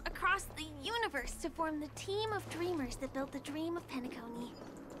scholars from across the universe to form the team of dreamers that built the dream of Penacony.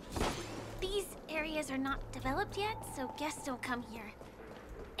 These areas are not developed yet, so guests don't come here.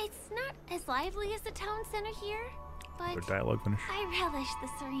 It's not as lively as the town center here, but Their dialogue finish. I relish the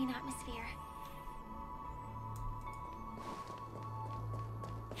serene atmosphere.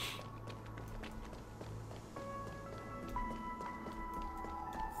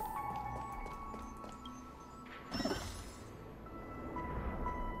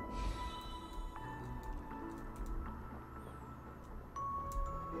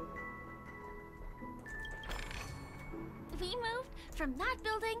 We moved from that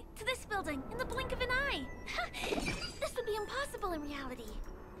building to this building in the blink of an eye. This would be impossible in reality.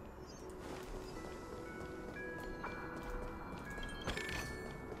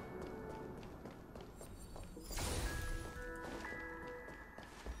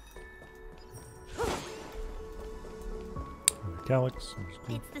 Calyx. Which is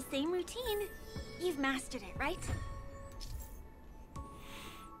cool. It's the same routine. You've mastered it, right?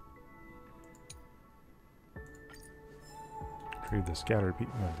 Retrieve the scattered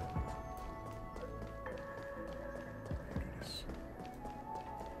people.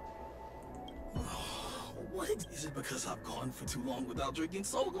 What? Is it because I've gone for too long without drinking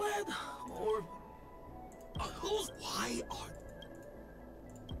so glad? Or... Why are...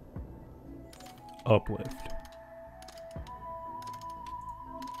 Uplift.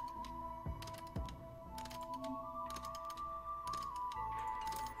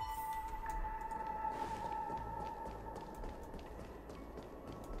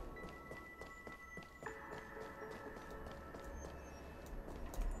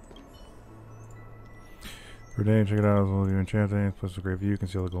 For day, check it out. We'll do enchanting. Plus a great view.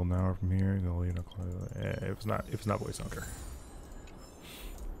 Conceal the golden hour from here. They'll lead if it's not voice hunter.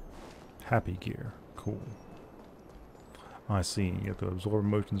 Happy gear. Cool. I see. You have to absorb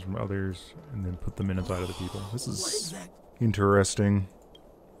emotions from others and then put them inside other people. This is interesting.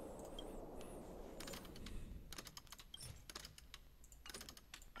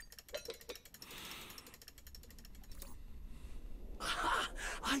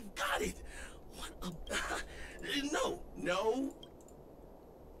 I got it! What a... No!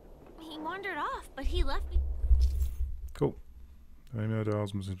 He wandered off, but he left me. Cool. I know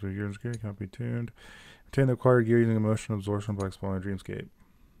dolls must be gear and gear, can't be tuned. Obtain the acquired gear using emotional absorption by exploring Dreamscape.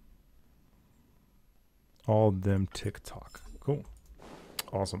 All of them TikTok. Cool.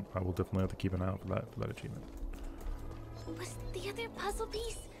 Awesome. I will definitely have to keep an eye out for that achievement. Was the other puzzle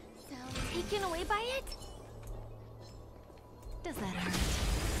piece taken away by it? Does that hurt?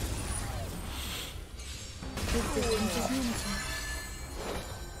 This is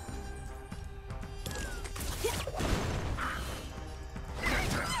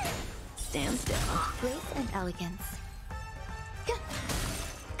stand still. Grace and elegance.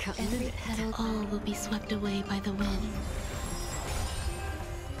 Every petal, all will be swept away by the wind.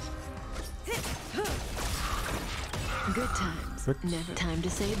 Good times. Never time to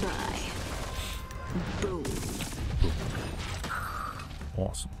say bye. Boom.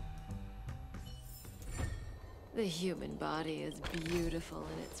 Awesome. The human body is beautiful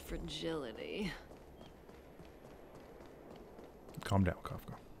in its fragility. Calm down,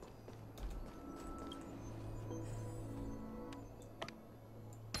 Kafka.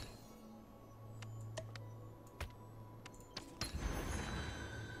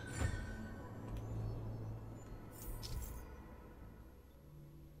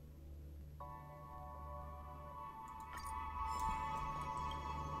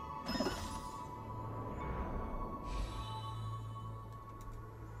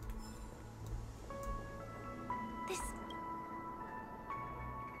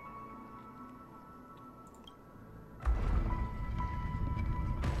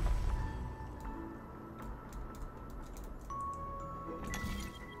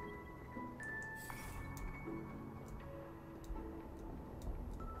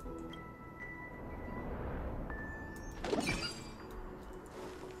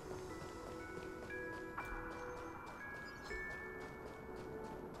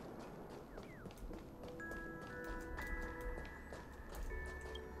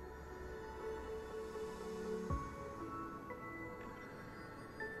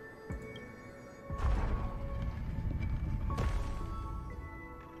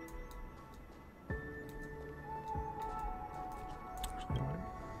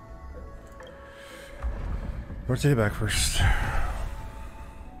 Rotate it back first.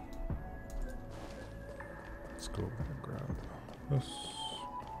 Let's go over and grab this.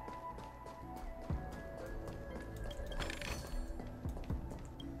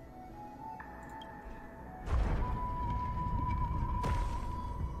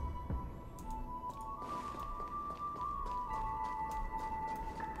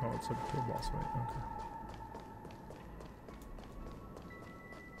 Oh, it's like a boss fight. Okay.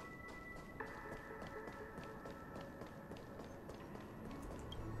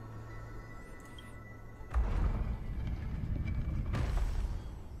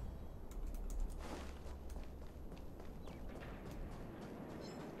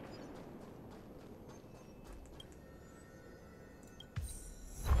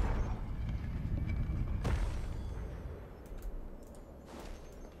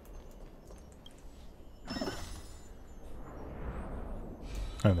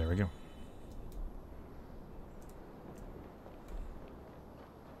 Oh, there we go.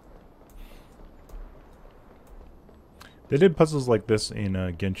 They did puzzles like this in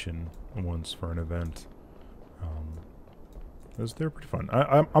Genshin once for an event. They're pretty fun.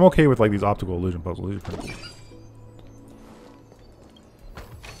 I'm okay with like these optical illusion puzzles. These are pretty cool.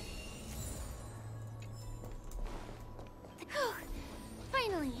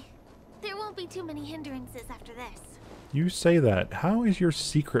 Finally, there won't be too many hindrances after this. You say that. How is your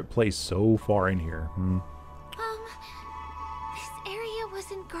secret place so far in here? This area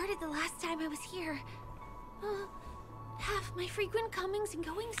wasn't guarded the last time I was here. Have my frequent comings and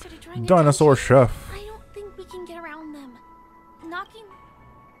goings started drawing Dinosaur attention. chef. I don't think we can get around them. Knocking.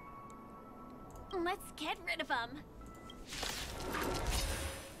 Let's get rid of them.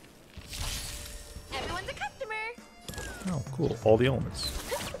 Everyone's a customer. Oh, cool. All the elements.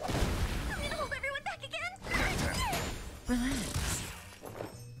 I'm gonna hold everyone back again. Relax.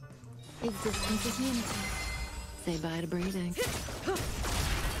 Existence is unity. Say bye to breathing.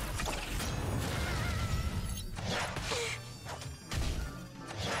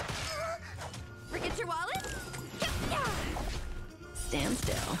 Forget your wallet? Stand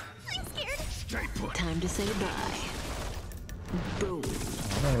still. I'm scared. Stay put. Time to say bye. Boom.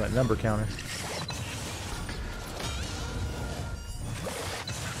 I know that number counter.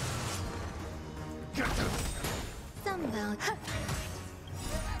 Some value.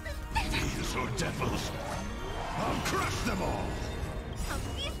 These are devils. I'll crush them all. I'll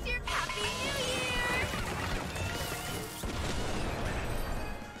feast your Happy New Year.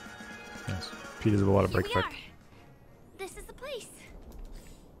 Yes. Pete has a lot of break Here we effect. are. This is the place.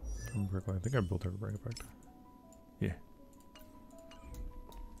 I think I built every break effect. Yeah.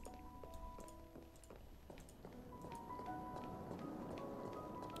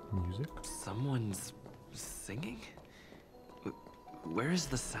 Music. Someone's singing? Where is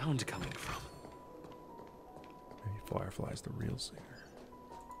the sound coming from? Maybe Firefly's the real singer.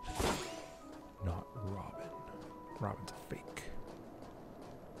 Not Robin. Robin's a fake.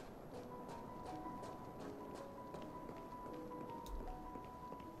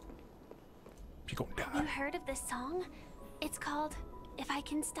 She's gonna die. You heard of this song? It's called If I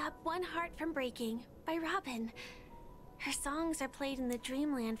Can Stop One Heart from Breaking by Robin. Her songs are played in the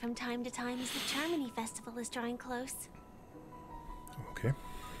Dreamland from time to time as the Charmony Festival is drawing close. Okay.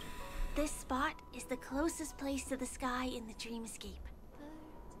 This spot is the closest place to the sky in the dreamscape.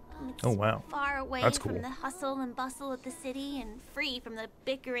 It's Oh, wow. far away That's from cool. the hustle and bustle of the city and free from the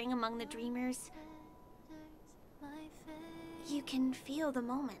bickering among the dreamers. You can feel the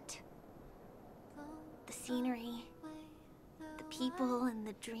moment. The scenery, the people and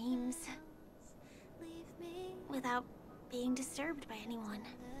the dreams, without being disturbed by anyone.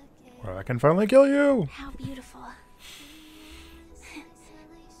 Well, I can finally kill you! How beautiful.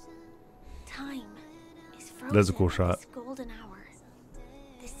 Time is frozen. That's a cool at shot. This golden hour.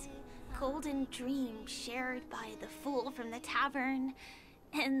 This golden dream shared by the fool from the tavern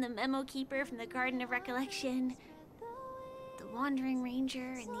and the memo keeper from the Garden of Recollection, the wandering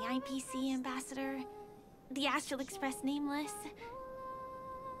ranger and the IPC ambassador, the Astral Express nameless,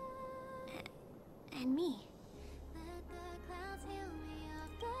 and me.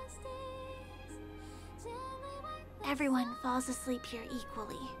 Everyone falls asleep here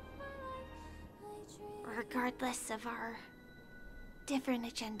equally, regardless of our different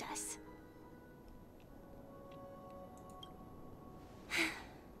agendas.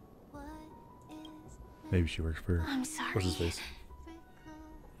 Maybe she works for... I'm sorry. What's his face?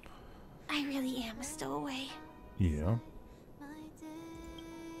 I really am a stowaway. Yeah.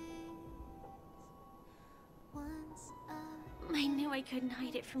 I knew I couldn't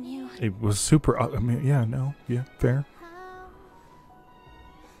hide it from you. It was super... I mean, yeah, no. Yeah, fair.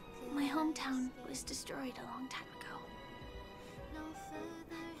 My home hometown was destroyed a long time ago.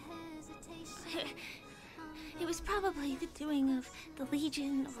 It was probably the doing of the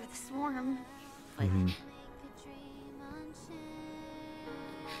Legion or the Swarm, but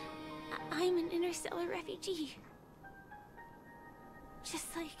I'm an interstellar refugee.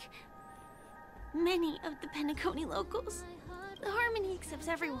 Just like many of the Penacony locals, the Harmony accepts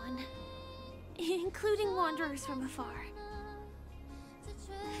everyone, including wanderers from afar.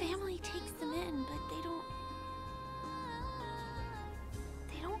 The family takes them in, but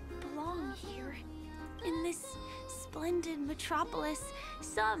they don't belong here. In this splendid metropolis,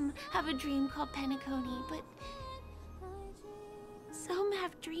 some have a dream called Penacony, but some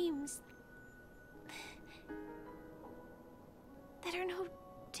have dreams that are no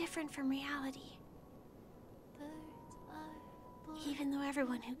different from reality. Even though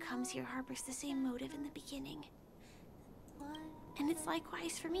everyone who comes here harbors the same motive in the beginning. And it's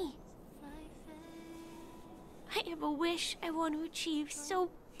likewise for me. I have a wish I want to achieve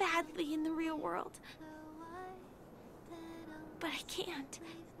so badly in the real world. But I can't.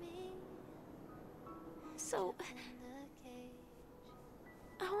 So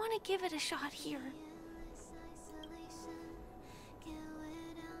I want to give it a shot here.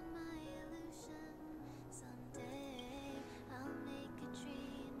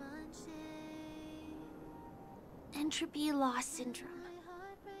 Entropy loss syndrome.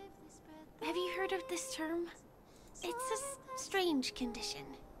 Have you heard of this term? It's a strange condition.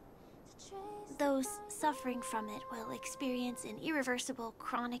 Those suffering from it will experience an irreversible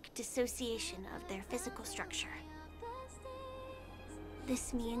chronic dissociation of their physical structure.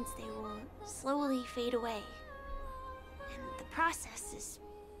 This means they will slowly fade away, and the process is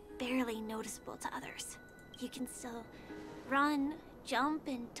barely noticeable to others. You can still run, jump,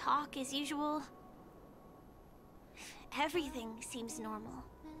 and talk as usual. Everything seems normal.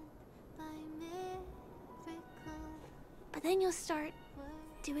 But then you'll start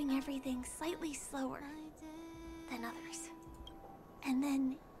doing everything slightly slower than others. And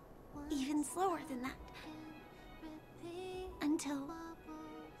then even slower than that. Until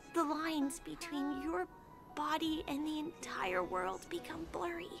the lines between your body and the entire world become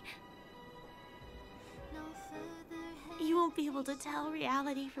blurry. You won't be able to tell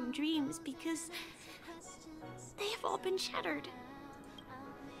reality from dreams because they have all been shattered.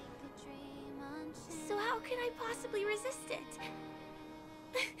 So how can I possibly resist it?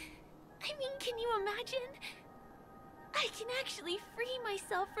 I mean, can you imagine? I can actually free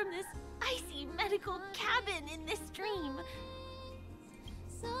myself from this icy medical cabin in this dream.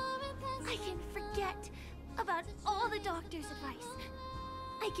 I can forget about all the doctor's advice.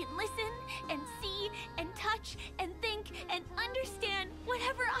 I can listen and see and touch and think and understand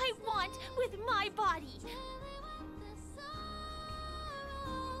whatever I want with my body.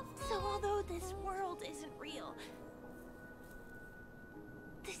 So although this world isn't real,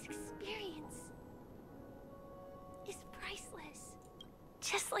 this experience is priceless.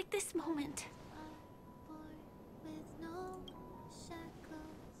 Just like this moment.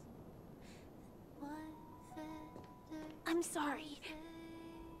 I'm sorry.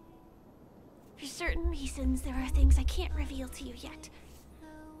 For certain reasons, there are things I can't reveal to you yet.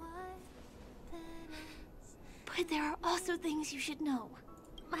 But there are also things you should know.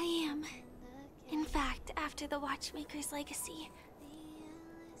 I am, in fact, after the Watchmaker's legacy.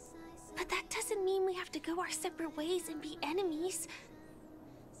 But that doesn't mean we have to go our separate ways and be enemies.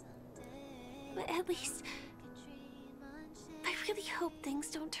 But at least, I really hope things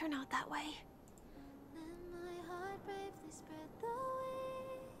don't turn out that way.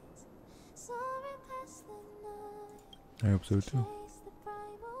 I hope so too.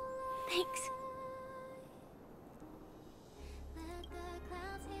 Thanks.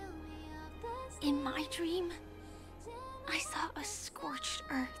 In my dream, I saw a scorched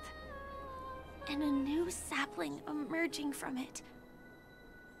earth and a new sapling emerging from it.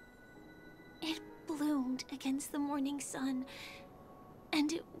 It bloomed against the morning sun,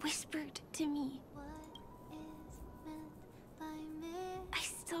 and it whispered to me. I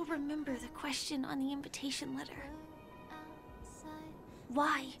still remember the question on the invitation letter.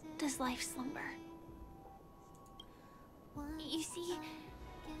 Why does life slumber? You see,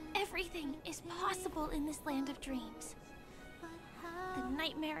 everything is possible in this land of dreams. The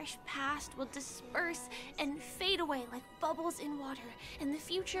nightmarish past will disperse and fade away like bubbles in water, and the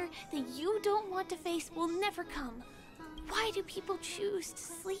future that you don't want to face will never come. Why do people choose to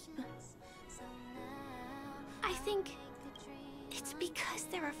sleep? I think it's because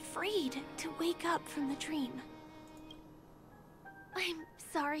they're afraid to wake up from the dream. I'm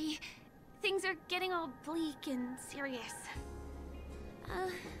sorry. Things are getting all bleak and serious.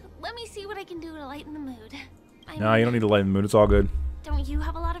 let me see what I can do to lighten the mood. No, you don't need to lighten the mood. It's all good. Don't you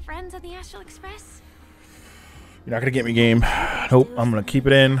have a lot of friends on the Astral Express? You're not gonna get me, game. Nope. I'm gonna keep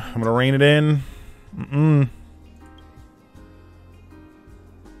it in. I'm gonna rein it in.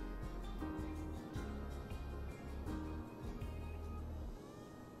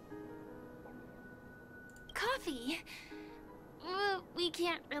 Coffee? We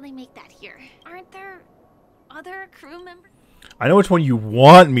can't really make that here. Aren't there other crew members? I know which one you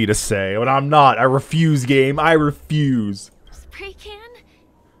want me to say, but I'm not. I refuse, game. I refuse. Spray can?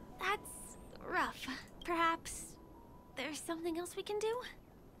 That's rough. Perhaps there's something else we can do?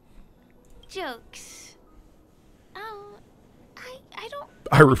 Jokes. I don't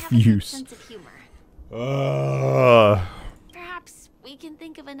I really refuse. have a good sense of humor. Perhaps we can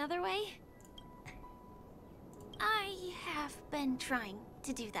think of another way? I have been trying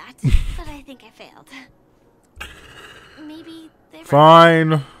to do that, but I think I failed. Maybe they Fine.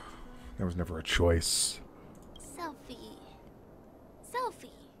 There was never a choice. Selfie.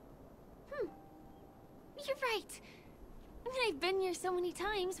 You're right. I mean, I've been here so many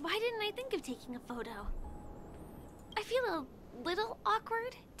times. Why didn't I think of taking a photo? I feel a little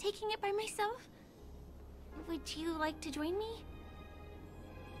awkward taking it by myself. Would you like to join me?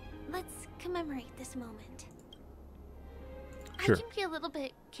 Let's commemorate this moment. Sure. I can be a little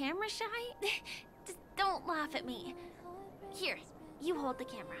bit camera shy. Just don't laugh at me. Here, you hold the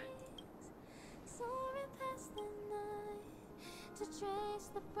camera.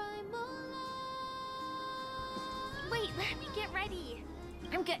 Wait, let me get ready.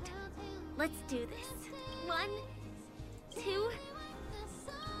 I'm good. Let's do this. 1, 2.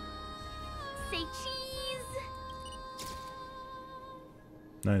 Say cheese.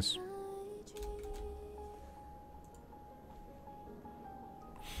 Nice.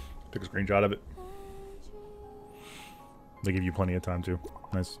 Took a screenshot of it. They give you plenty of time too.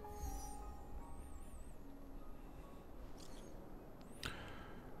 Nice.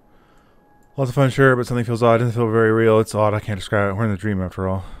 Lots of fun, sure, but something feels odd. It doesn't feel very real. It's odd. I can't describe it. We're in the dream after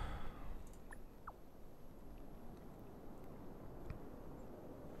all.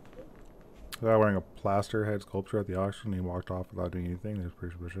 Without wearing a plaster head sculpture at the auction, he walked off without doing anything. That's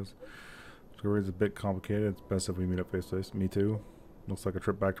pretty suspicious. Story is a bit complicated. It's best if we meet up face to face. Me too. Looks like a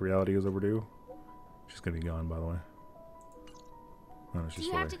trip back to reality is overdue. She's gonna be gone, by the way. Oh, Do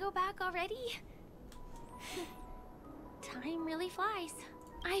you have to go back already? Time really flies.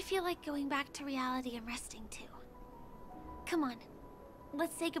 I feel like going back to reality and resting too. Come on,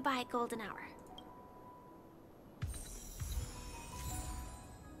 let's say goodbye, Golden Hour.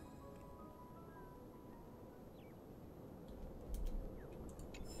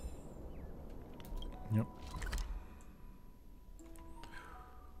 Yep.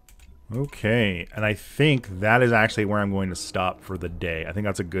 Okay, and I think that is actually where I'm going to stop for the day. I think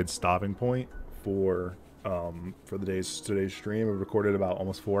that's a good stopping point for today's stream. I've recorded about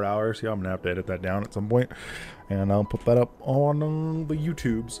almost 4 hours. Yeah, I'm gonna have to edit that down at some point, and I'll put that up on the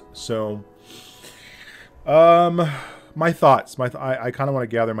YouTubes. So, my thoughts. I kind of want to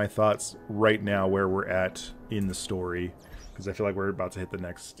gather my thoughts right now where we're at in the story, because I feel like we're about to hit the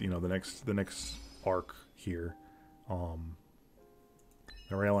next, the next arc here.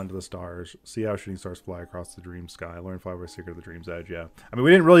 The rail into the stars. See how shooting stars fly across the dream sky. Learn Firefly's secret of the dream's edge. Yeah, I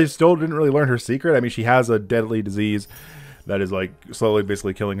mean, we still didn't really learn her secret. I mean, she has a deadly disease that is like slowly,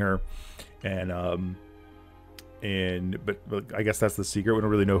 basically killing her, but I guess that's the secret. We don't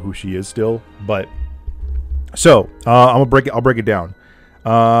really know who she is still. But so I'll break it down.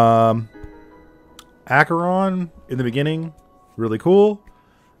 Acheron in the beginning, really cool.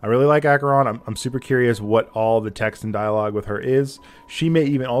 I really like Acheron. I'm super curious what all the text and dialogue with her is. She may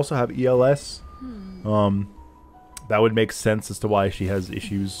even also have ELS. That would make sense as to why she has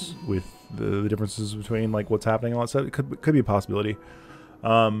issues with the differences between like what's happening and all that stuff. It could be a possibility.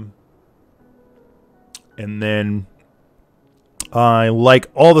 And then I like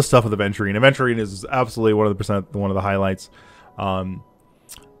all the stuff with Aventurine. Aventurine is absolutely one of the highlights. I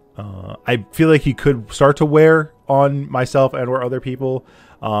feel like he could start to wear on myself and or other people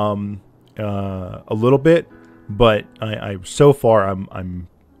a little bit, but I so far I'm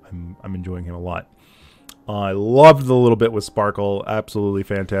enjoying him a lot. I loved the little bit with Sparkle. Absolutely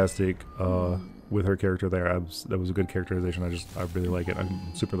fantastic with her character there. That was a good characterization. I really like it.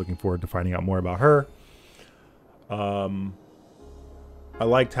 I'm super looking forward to finding out more about her. I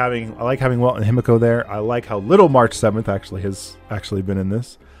like having Welt and Himiko there. I like how little March 7th actually has been in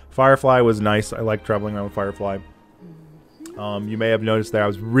this. Firefly was nice. I like traveling around with Firefly. You may have noticed that I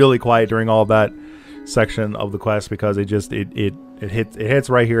was really quiet during all that section of the quest because it hits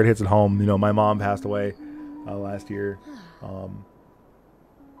right here. It hits at home. You know, my mom passed away last year.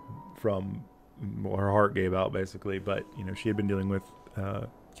 from her heart gave out basically. But you know, she had been dealing with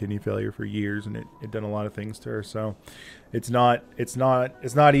kidney failure for years, and it done a lot of things to her. So it's not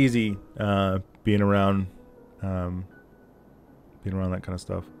easy being around that kind of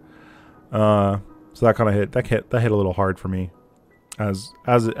stuff. So that kind of hit a little hard for me, as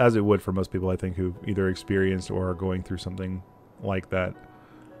it would for most people, I think, who've either experienced or are going through something like that.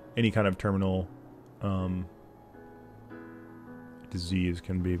 Any kind of terminal disease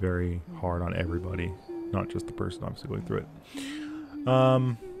can be very hard on everybody, not just the person obviously going through it.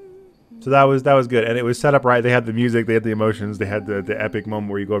 So that was good, and it was set up right. They had the music, they had the emotions, they had the epic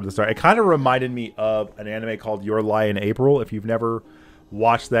moment where you go up to the star. It kind of reminded me of an anime called Your Lie in April. If you've never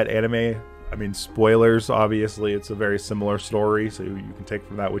watched that anime, I mean, spoilers, obviously, it's a very similar story, so you can take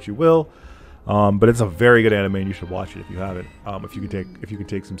from that what you will. But it's a very good anime, and you should watch it if you haven't. If you can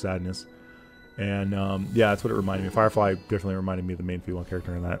take some sadness, and yeah, that's what it reminded me of. Firefly definitely reminded me of the main female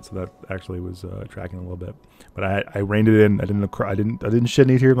character in that, so that actually was tracking a little bit. But I reined it in. I didn't shed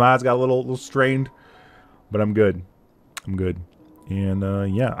any tears. My eyes got a little strained, but I'm good.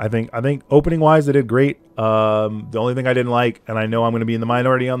 And yeah, I think opening wise they did great. The only thing I didn't like, and I know I'm going to be in the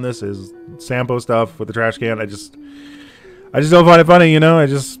minority on this, is Sampo stuff with the trash can. I just don't find it funny, you know.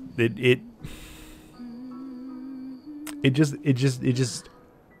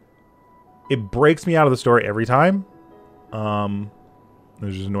 It breaks me out of the story every time. It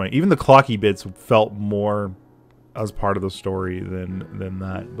was just annoying. Even the clocky bits felt more as part of the story than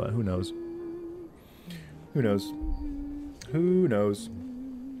that. But who knows?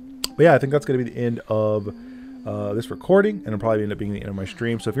 But yeah, I think that's going to be the end of this recording, and it'll probably end up being the end of my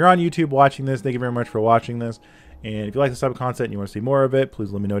stream. So if you're on YouTube watching this, thank you very much for watching this. And if you like this type of content and you want to see more of it,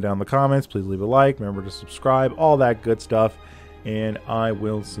 please let me know down in the comments. Please leave a like. Remember to subscribe. All that good stuff. And I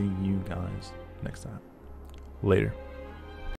will see you guys next time. Later.